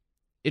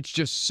 It's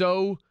just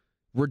so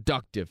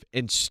reductive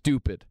and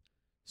stupid,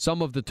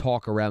 some of the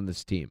talk around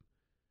this team.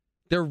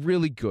 They're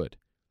really good.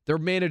 Their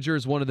manager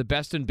is one of the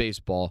best in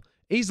baseball.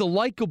 He's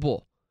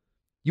likable.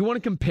 You want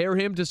to compare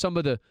him to some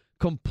of the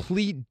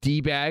complete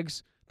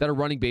D-bags that are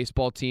running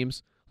baseball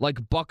teams,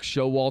 like Buck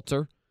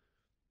Showalter?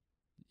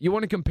 You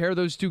want to compare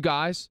those two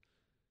guys?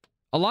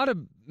 A lot of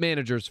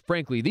managers,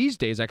 frankly, these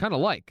days I kind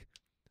of like.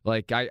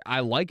 Like, I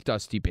like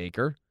Dusty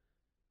Baker.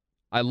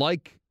 I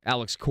like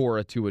Alex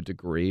Cora to a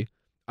degree.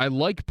 I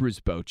like Bruce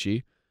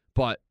Bochy.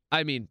 But,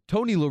 I mean,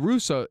 Tony La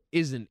Russa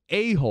is an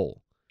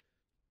a-hole.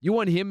 You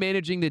want him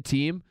managing the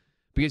team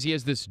because he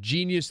has this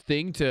genius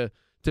thing to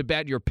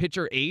bat your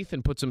pitcher eighth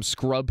and put some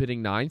scrub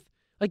hitting ninth?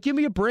 Like, give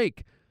me a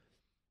break.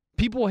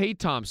 People hate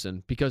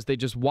Thompson because they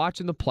just watch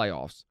in the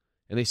playoffs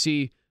and they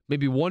see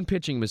maybe one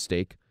pitching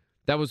mistake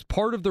that was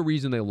part of the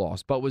reason they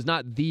lost, but was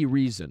not the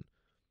reason,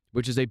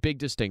 which is a big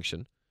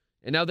distinction.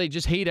 And now they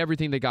just hate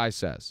everything the guy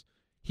says.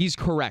 He's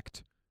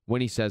correct when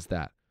he says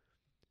that.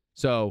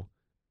 So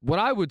what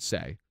I would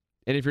say,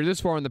 and if you're this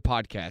far in the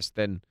podcast,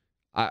 then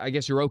I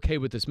guess you're okay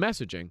with this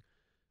messaging.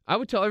 I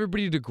would tell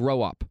everybody to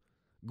grow up.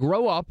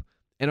 Grow up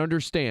and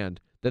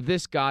understand that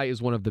this guy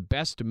is one of the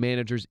best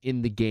managers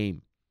in the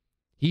game.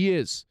 He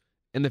is.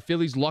 And the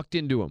Phillies lucked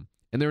into him.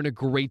 And they're in a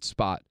great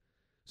spot.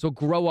 So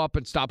grow up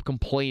and stop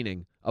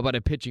complaining about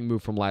a pitching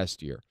move from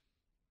last year.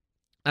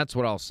 That's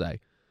what I'll say.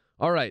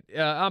 All right,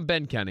 I'm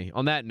Ben Kenney.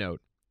 On that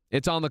note,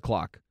 It's on the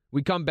clock.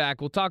 We come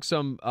back. We'll talk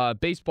some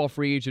baseball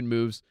free agent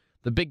moves,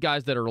 the big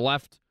guys that are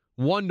left,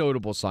 one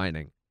notable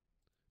signing.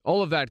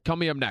 All of that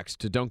coming up next.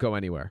 Don't go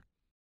anywhere.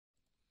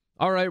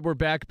 All right, we're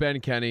back. Ben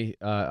Kenney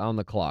on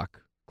the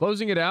clock.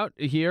 Closing it out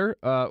here,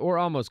 or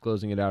almost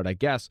closing it out, I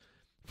guess.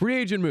 Free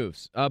agent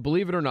moves.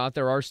 Believe it or not,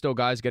 there are still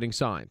guys getting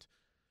signed.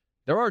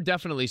 There are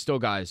definitely still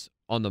guys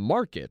on the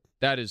market.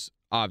 That is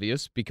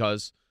obvious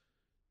because,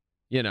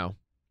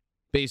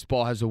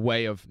 baseball has a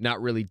way of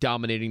not really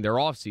dominating their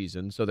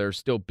offseason, so there's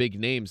still big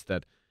names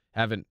that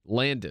haven't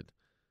landed.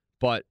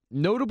 But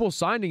notable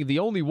signing, the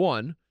only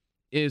one,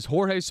 is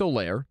Jorge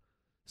Soler,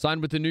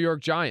 signed with the New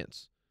York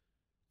Giants.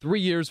 3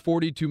 years,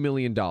 $42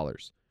 million.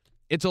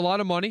 It's a lot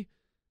of money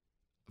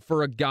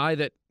for a guy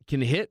that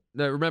can hit.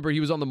 Now, remember, he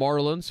was on the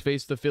Marlins,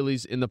 faced the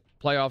Phillies in the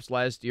playoffs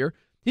last year.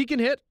 He can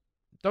hit.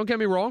 Don't get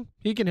me wrong.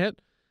 He can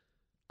hit.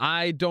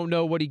 I don't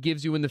know what he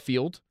gives you in the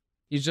field.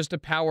 He's just a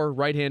power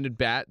right-handed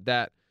bat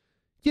that,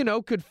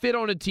 could fit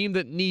on a team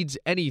that needs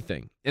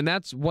anything. And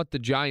that's what the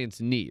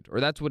Giants need, or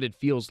that's what it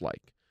feels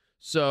like.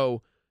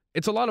 So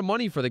it's a lot of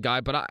money for the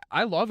guy, but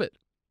I love it.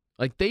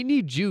 Like, they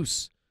need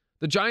juice.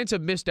 The Giants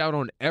have missed out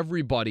on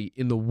everybody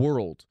in the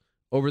world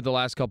over the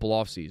last couple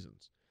off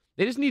seasons.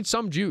 They just need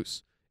some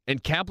juice.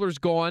 And Kapler's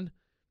gone.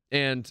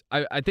 And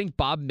I think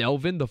Bob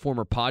Melvin, the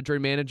former Padre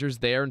manager, is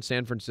there in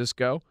San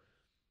Francisco.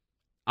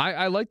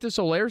 I like the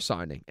Soler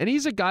signing. And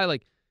he's a guy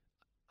like,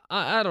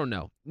 I don't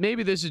know.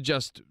 Maybe this is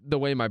just the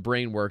way my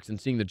brain works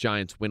and seeing the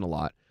Giants win a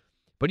lot.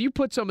 But you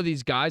put some of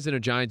these guys in a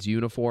Giants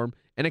uniform,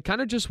 and it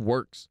kind of just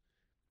works.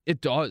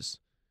 It does.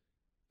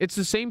 It's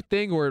the same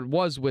thing where it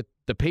was with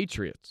the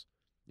Patriots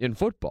in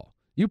football.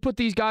 You put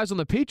these guys on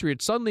the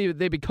Patriots, suddenly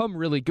they become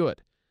really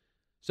good.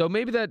 So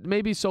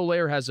maybe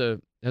Soler has a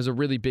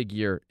really big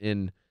year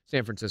in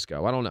San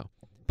Francisco. I don't know.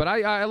 But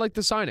I like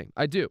the signing.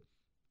 I do.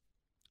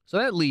 So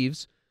that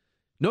leaves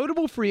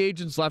notable free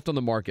agents left on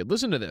the market.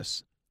 Listen to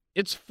this.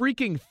 It's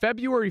freaking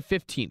February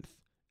 15th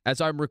as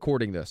I'm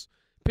recording this.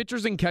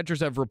 Pitchers and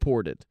catchers have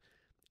reported.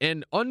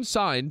 And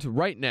unsigned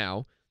right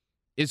now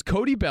is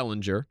Cody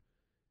Bellinger,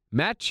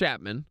 Matt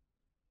Chapman,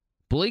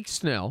 Blake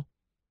Snell,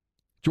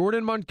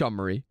 Jordan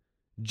Montgomery,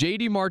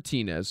 J.D.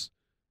 Martinez,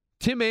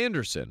 Tim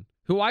Anderson,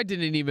 who I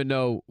didn't even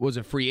know was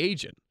a free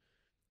agent.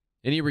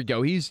 And here we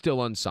go. He's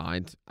still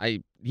unsigned.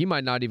 He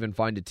might not even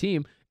find a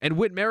team. And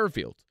Whit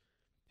Merrifield,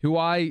 who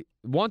I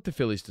want the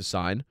Phillies to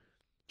sign.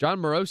 John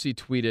Morosi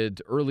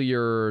tweeted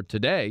earlier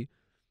today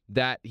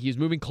that he's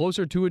moving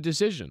closer to a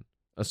decision.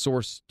 A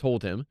source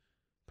told him,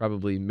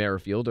 probably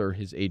Merrifield or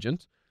his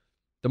agent.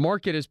 The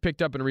market has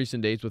picked up in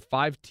recent days with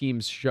 5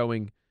 teams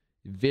showing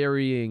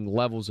varying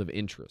levels of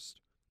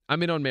interest.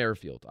 I'm in on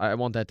Merrifield. I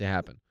want that to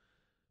happen.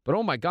 But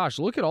oh my gosh,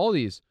 look at all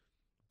these.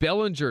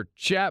 Bellinger,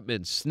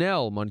 Chapman,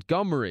 Snell,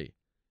 Montgomery.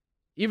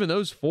 Even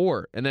those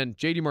 4. And then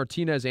J.D.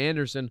 Martinez,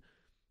 Anderson.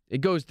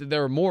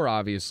 There are more,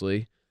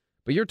 obviously.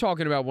 But you're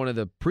talking about one of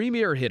the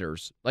premier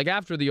hitters, like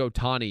after the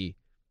Ohtani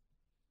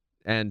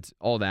and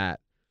all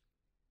that.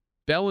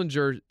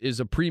 Bellinger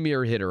is a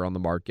premier hitter on the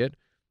market,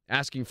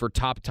 asking for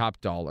top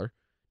dollar.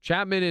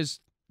 Chapman is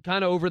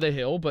kind of over the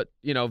hill, but,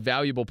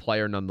 valuable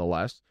player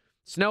nonetheless.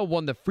 Snell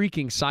won the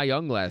freaking Cy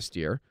Young last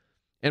year.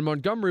 And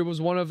Montgomery was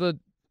one of the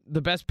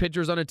best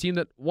pitchers on a team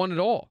that won it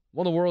all,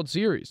 won the World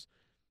Series.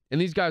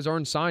 And these guys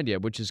aren't signed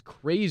yet, which is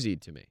crazy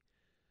to me.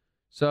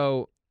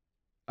 So,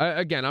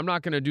 again, I'm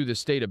not going to do the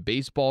state of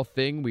baseball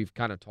thing. We've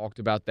kind of talked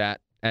about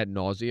that ad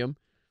nauseum.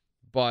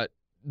 But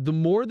the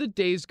more the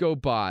days go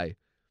by,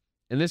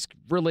 and this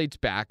relates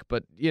back,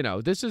 but,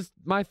 this is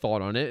my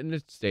thought on it, and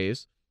it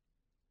stays.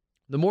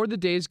 The more the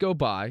days go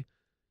by,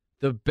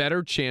 the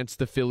better chance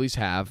the Phillies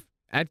have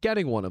at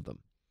getting one of them.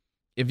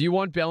 If you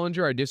want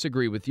Bellinger, I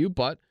disagree with you,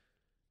 but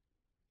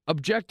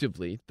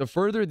objectively, the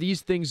further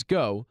these things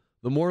go,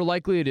 the more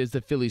likely it is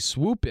the Phillies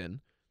swoop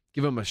in,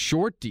 give him a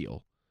short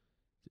deal,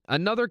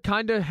 another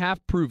kind of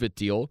half-prove-it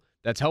deal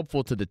that's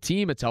helpful to the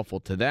team, it's helpful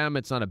to them,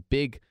 it's not a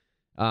big,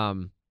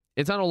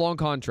 it's not a long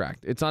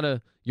contract. It's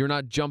not you're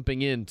not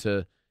jumping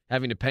into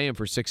having to pay him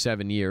for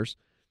 6-7 years,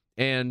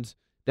 and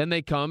then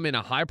they come in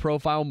a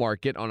high-profile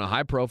market on a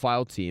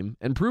high-profile team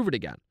and prove it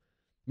again.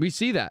 We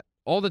see that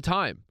all the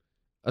time,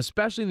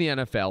 especially in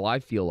the NFL, I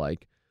feel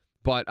like.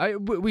 But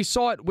we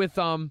saw it with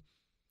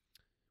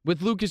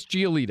Lucas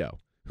Giolito,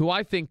 who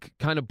I think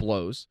kind of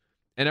blows.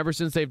 And ever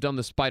since they've done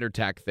the spider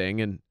tack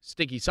thing and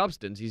sticky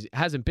substance, he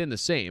hasn't been the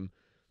same.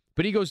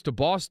 But he goes to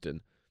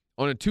Boston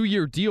on a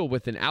 2-year deal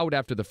with an out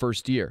after the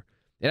first year.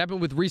 It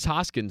happened with Rhys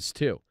Hoskins,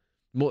 too.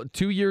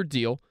 2-year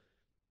deal,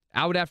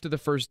 out after the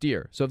first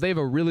year. So if they have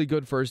a really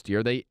good first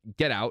year, they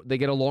get out, they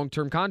get a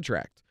long-term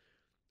contract.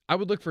 I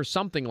would look for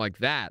something like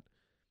that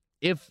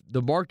if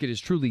the market is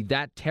truly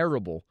that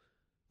terrible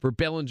for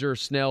Bellinger,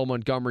 Snell,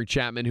 Montgomery,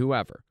 Chapman,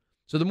 whoever.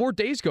 So the more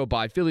days go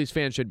by, Phillies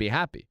fans should be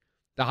happy.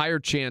 The higher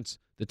chance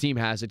the team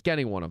has at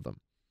getting one of them.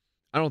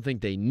 I don't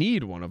think they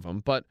need one of them,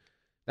 but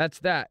that's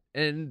that.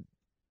 And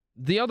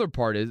the other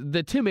part is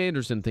the Tim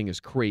Anderson thing is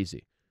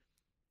crazy.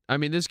 I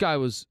mean, this guy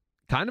was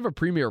kind of a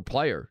premier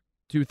player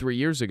 2-3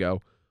 years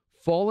ago,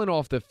 fallen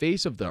off the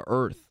face of the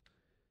earth.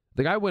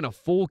 The guy went a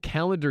full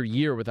calendar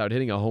year without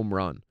hitting a home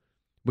run,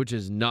 which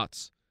is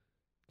nuts.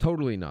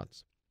 Totally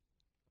nuts.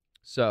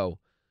 So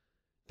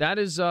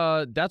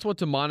that's what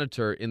to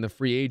monitor in the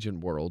free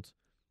agent world.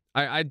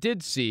 I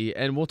did see,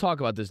 and we'll talk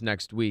about this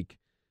next week,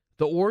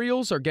 the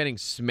Orioles are getting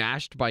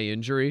smashed by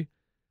injury.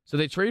 So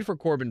they trade for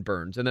Corbin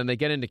Burns, and then they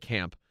get into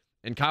camp,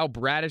 and Kyle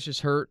Bradish is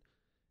hurt,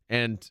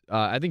 and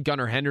I think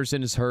Gunnar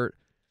Henderson is hurt.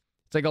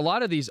 It's like a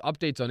lot of these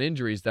updates on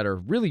injuries that are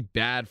really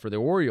bad for the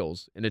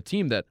Orioles in a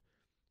team that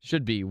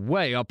should be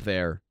way up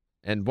there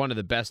and one of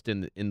the best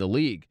in the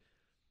league.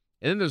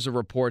 And then there's a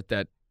report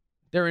that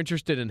they're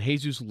interested in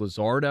Jesus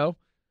Luzardo,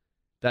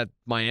 that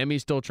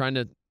Miami's still trying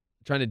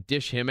to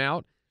dish him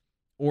out,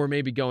 or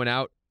maybe going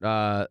out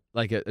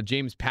like a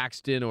James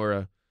Paxton or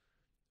a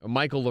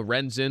Michael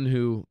Lorenzen,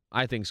 who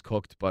I think's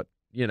cooked, but,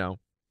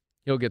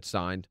 he'll get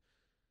signed.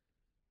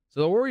 So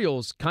the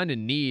Orioles kind of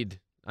need,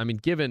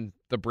 given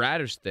the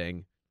Bradish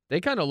thing, they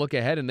kind of look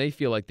ahead and they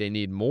feel like they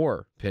need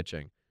more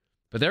pitching.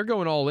 But they're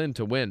going all in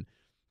to win.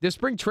 This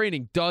spring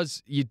training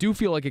you do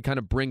feel like it kind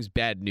of brings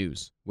bad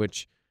news,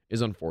 which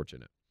is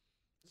unfortunate.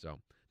 So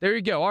there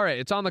you go. All right,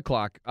 it's on the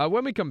clock.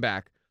 When we come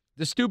back,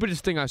 the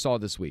stupidest thing I saw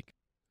this week.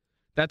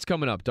 That's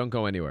coming up. Don't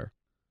go anywhere.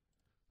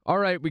 All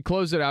right, we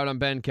close it out. I'm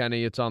Ben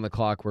Kenney. It's on the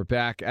clock. We're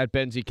back at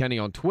Ben Z. Kenney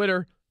on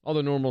Twitter. All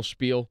the normal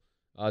spiel.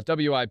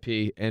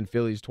 WIP and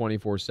Phillies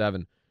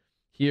 24/7.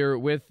 Here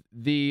with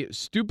the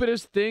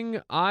stupidest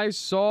thing I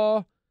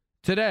saw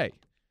today.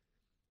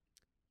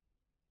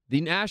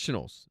 The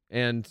Nationals,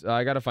 and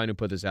I got to find who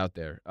put this out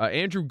there.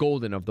 Andrew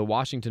Golden of the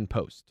Washington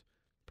Post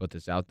put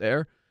this out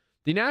there.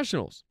 The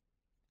Nationals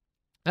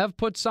have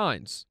put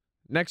signs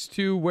next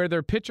to where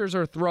their pitchers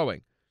are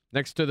throwing,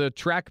 next to the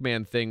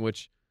TrackMan thing,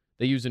 which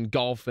they use in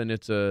golf, and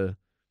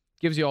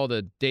gives you all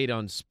the data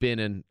on spin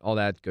and all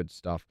that good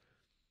stuff.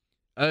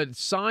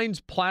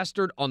 Signs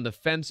plastered on the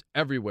fence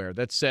everywhere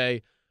that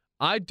say,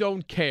 "I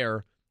don't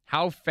care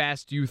how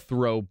fast you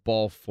throw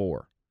ball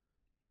 4."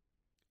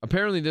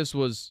 Apparently this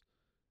was,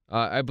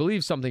 I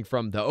believe, something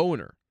from the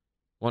owner.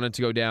 Wanted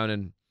to go down,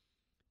 and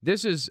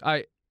this is,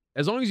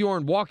 as long as you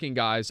aren't walking,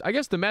 guys, I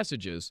guess the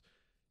message is,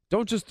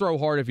 don't just throw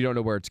hard if you don't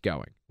know where it's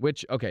going.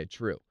 Which, okay,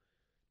 true.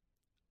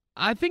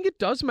 I think it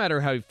does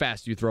matter how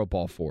fast you throw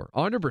ball 4.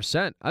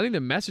 100%. I think the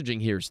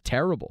messaging here is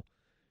terrible.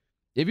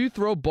 If you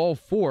throw ball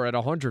 4 at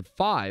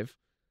 105,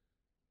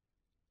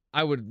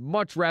 I would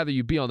much rather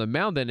you be on the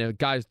mound than a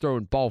guy's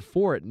throwing ball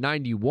 4 at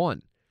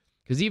 91.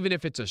 Because even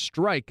if it's a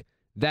strike,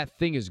 that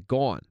thing is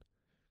gone.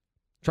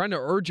 Trying to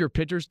urge your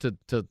pitchers to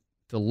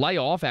lay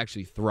off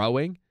actually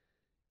throwing,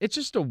 it's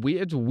just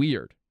it's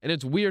weird. And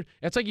it's weird.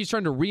 It's like he's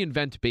trying to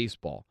reinvent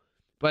baseball.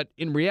 But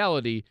in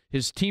reality,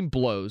 his team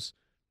blows.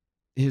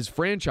 His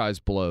franchise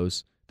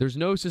blows. There's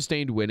no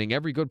sustained winning.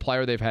 Every good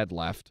player they've had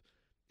left.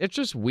 It's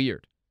just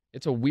weird.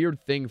 It's a weird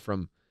thing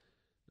from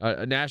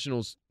a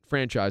Nationals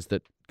franchise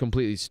that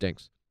completely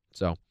stinks.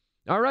 So,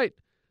 all right.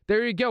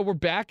 There you go. We're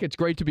back. It's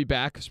great to be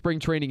back. Spring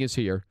training is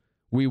here.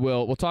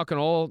 We'll talk on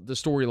all the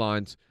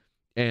storylines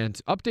and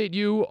update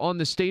you on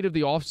the state of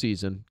the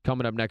offseason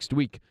coming up next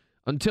week.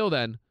 Until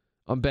then,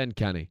 I'm Ben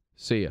Kenney.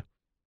 See ya.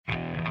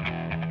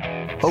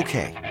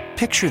 Okay,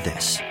 picture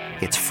this.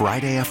 It's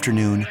Friday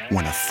afternoon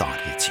when a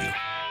thought hits you.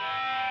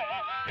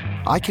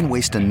 I can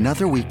waste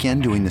another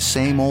weekend doing the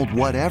same old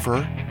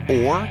whatever,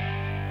 or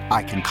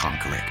I can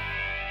conquer it.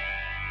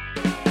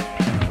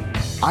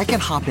 I can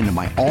hop into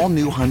my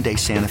all-new Hyundai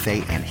Santa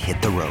Fe and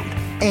hit the road.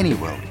 Any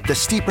road. The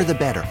steeper, the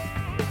better.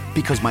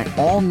 Because my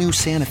all-new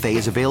Santa Fe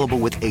is available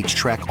with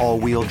H-Track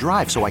all-wheel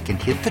drive, so I can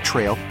hit the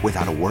trail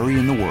without a worry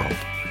in the world.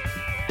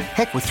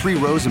 Heck, with 3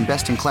 rows and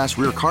best-in-class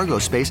rear cargo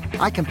space,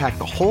 I can pack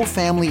the whole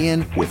family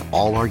in with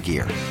all our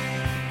gear.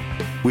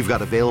 We've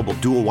got available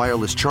dual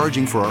wireless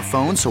charging for our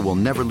phones, so we'll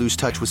never lose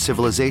touch with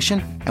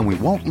civilization, and we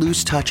won't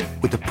lose touch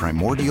with the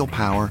primordial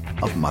power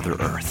of Mother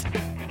Earth.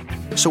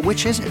 So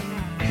which is it?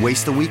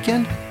 Waste the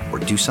weekend or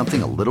do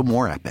something a little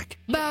more epic?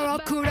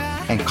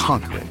 And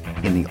conquer it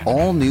in the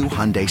all-new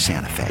Hyundai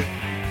Santa Fe.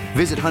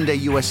 Visit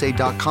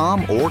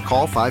HyundaiUSA.com or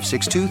call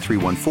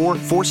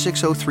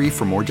 562-314-4603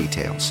 for more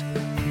details.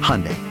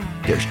 Hyundai,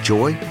 there's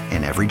joy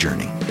in every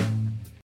journey.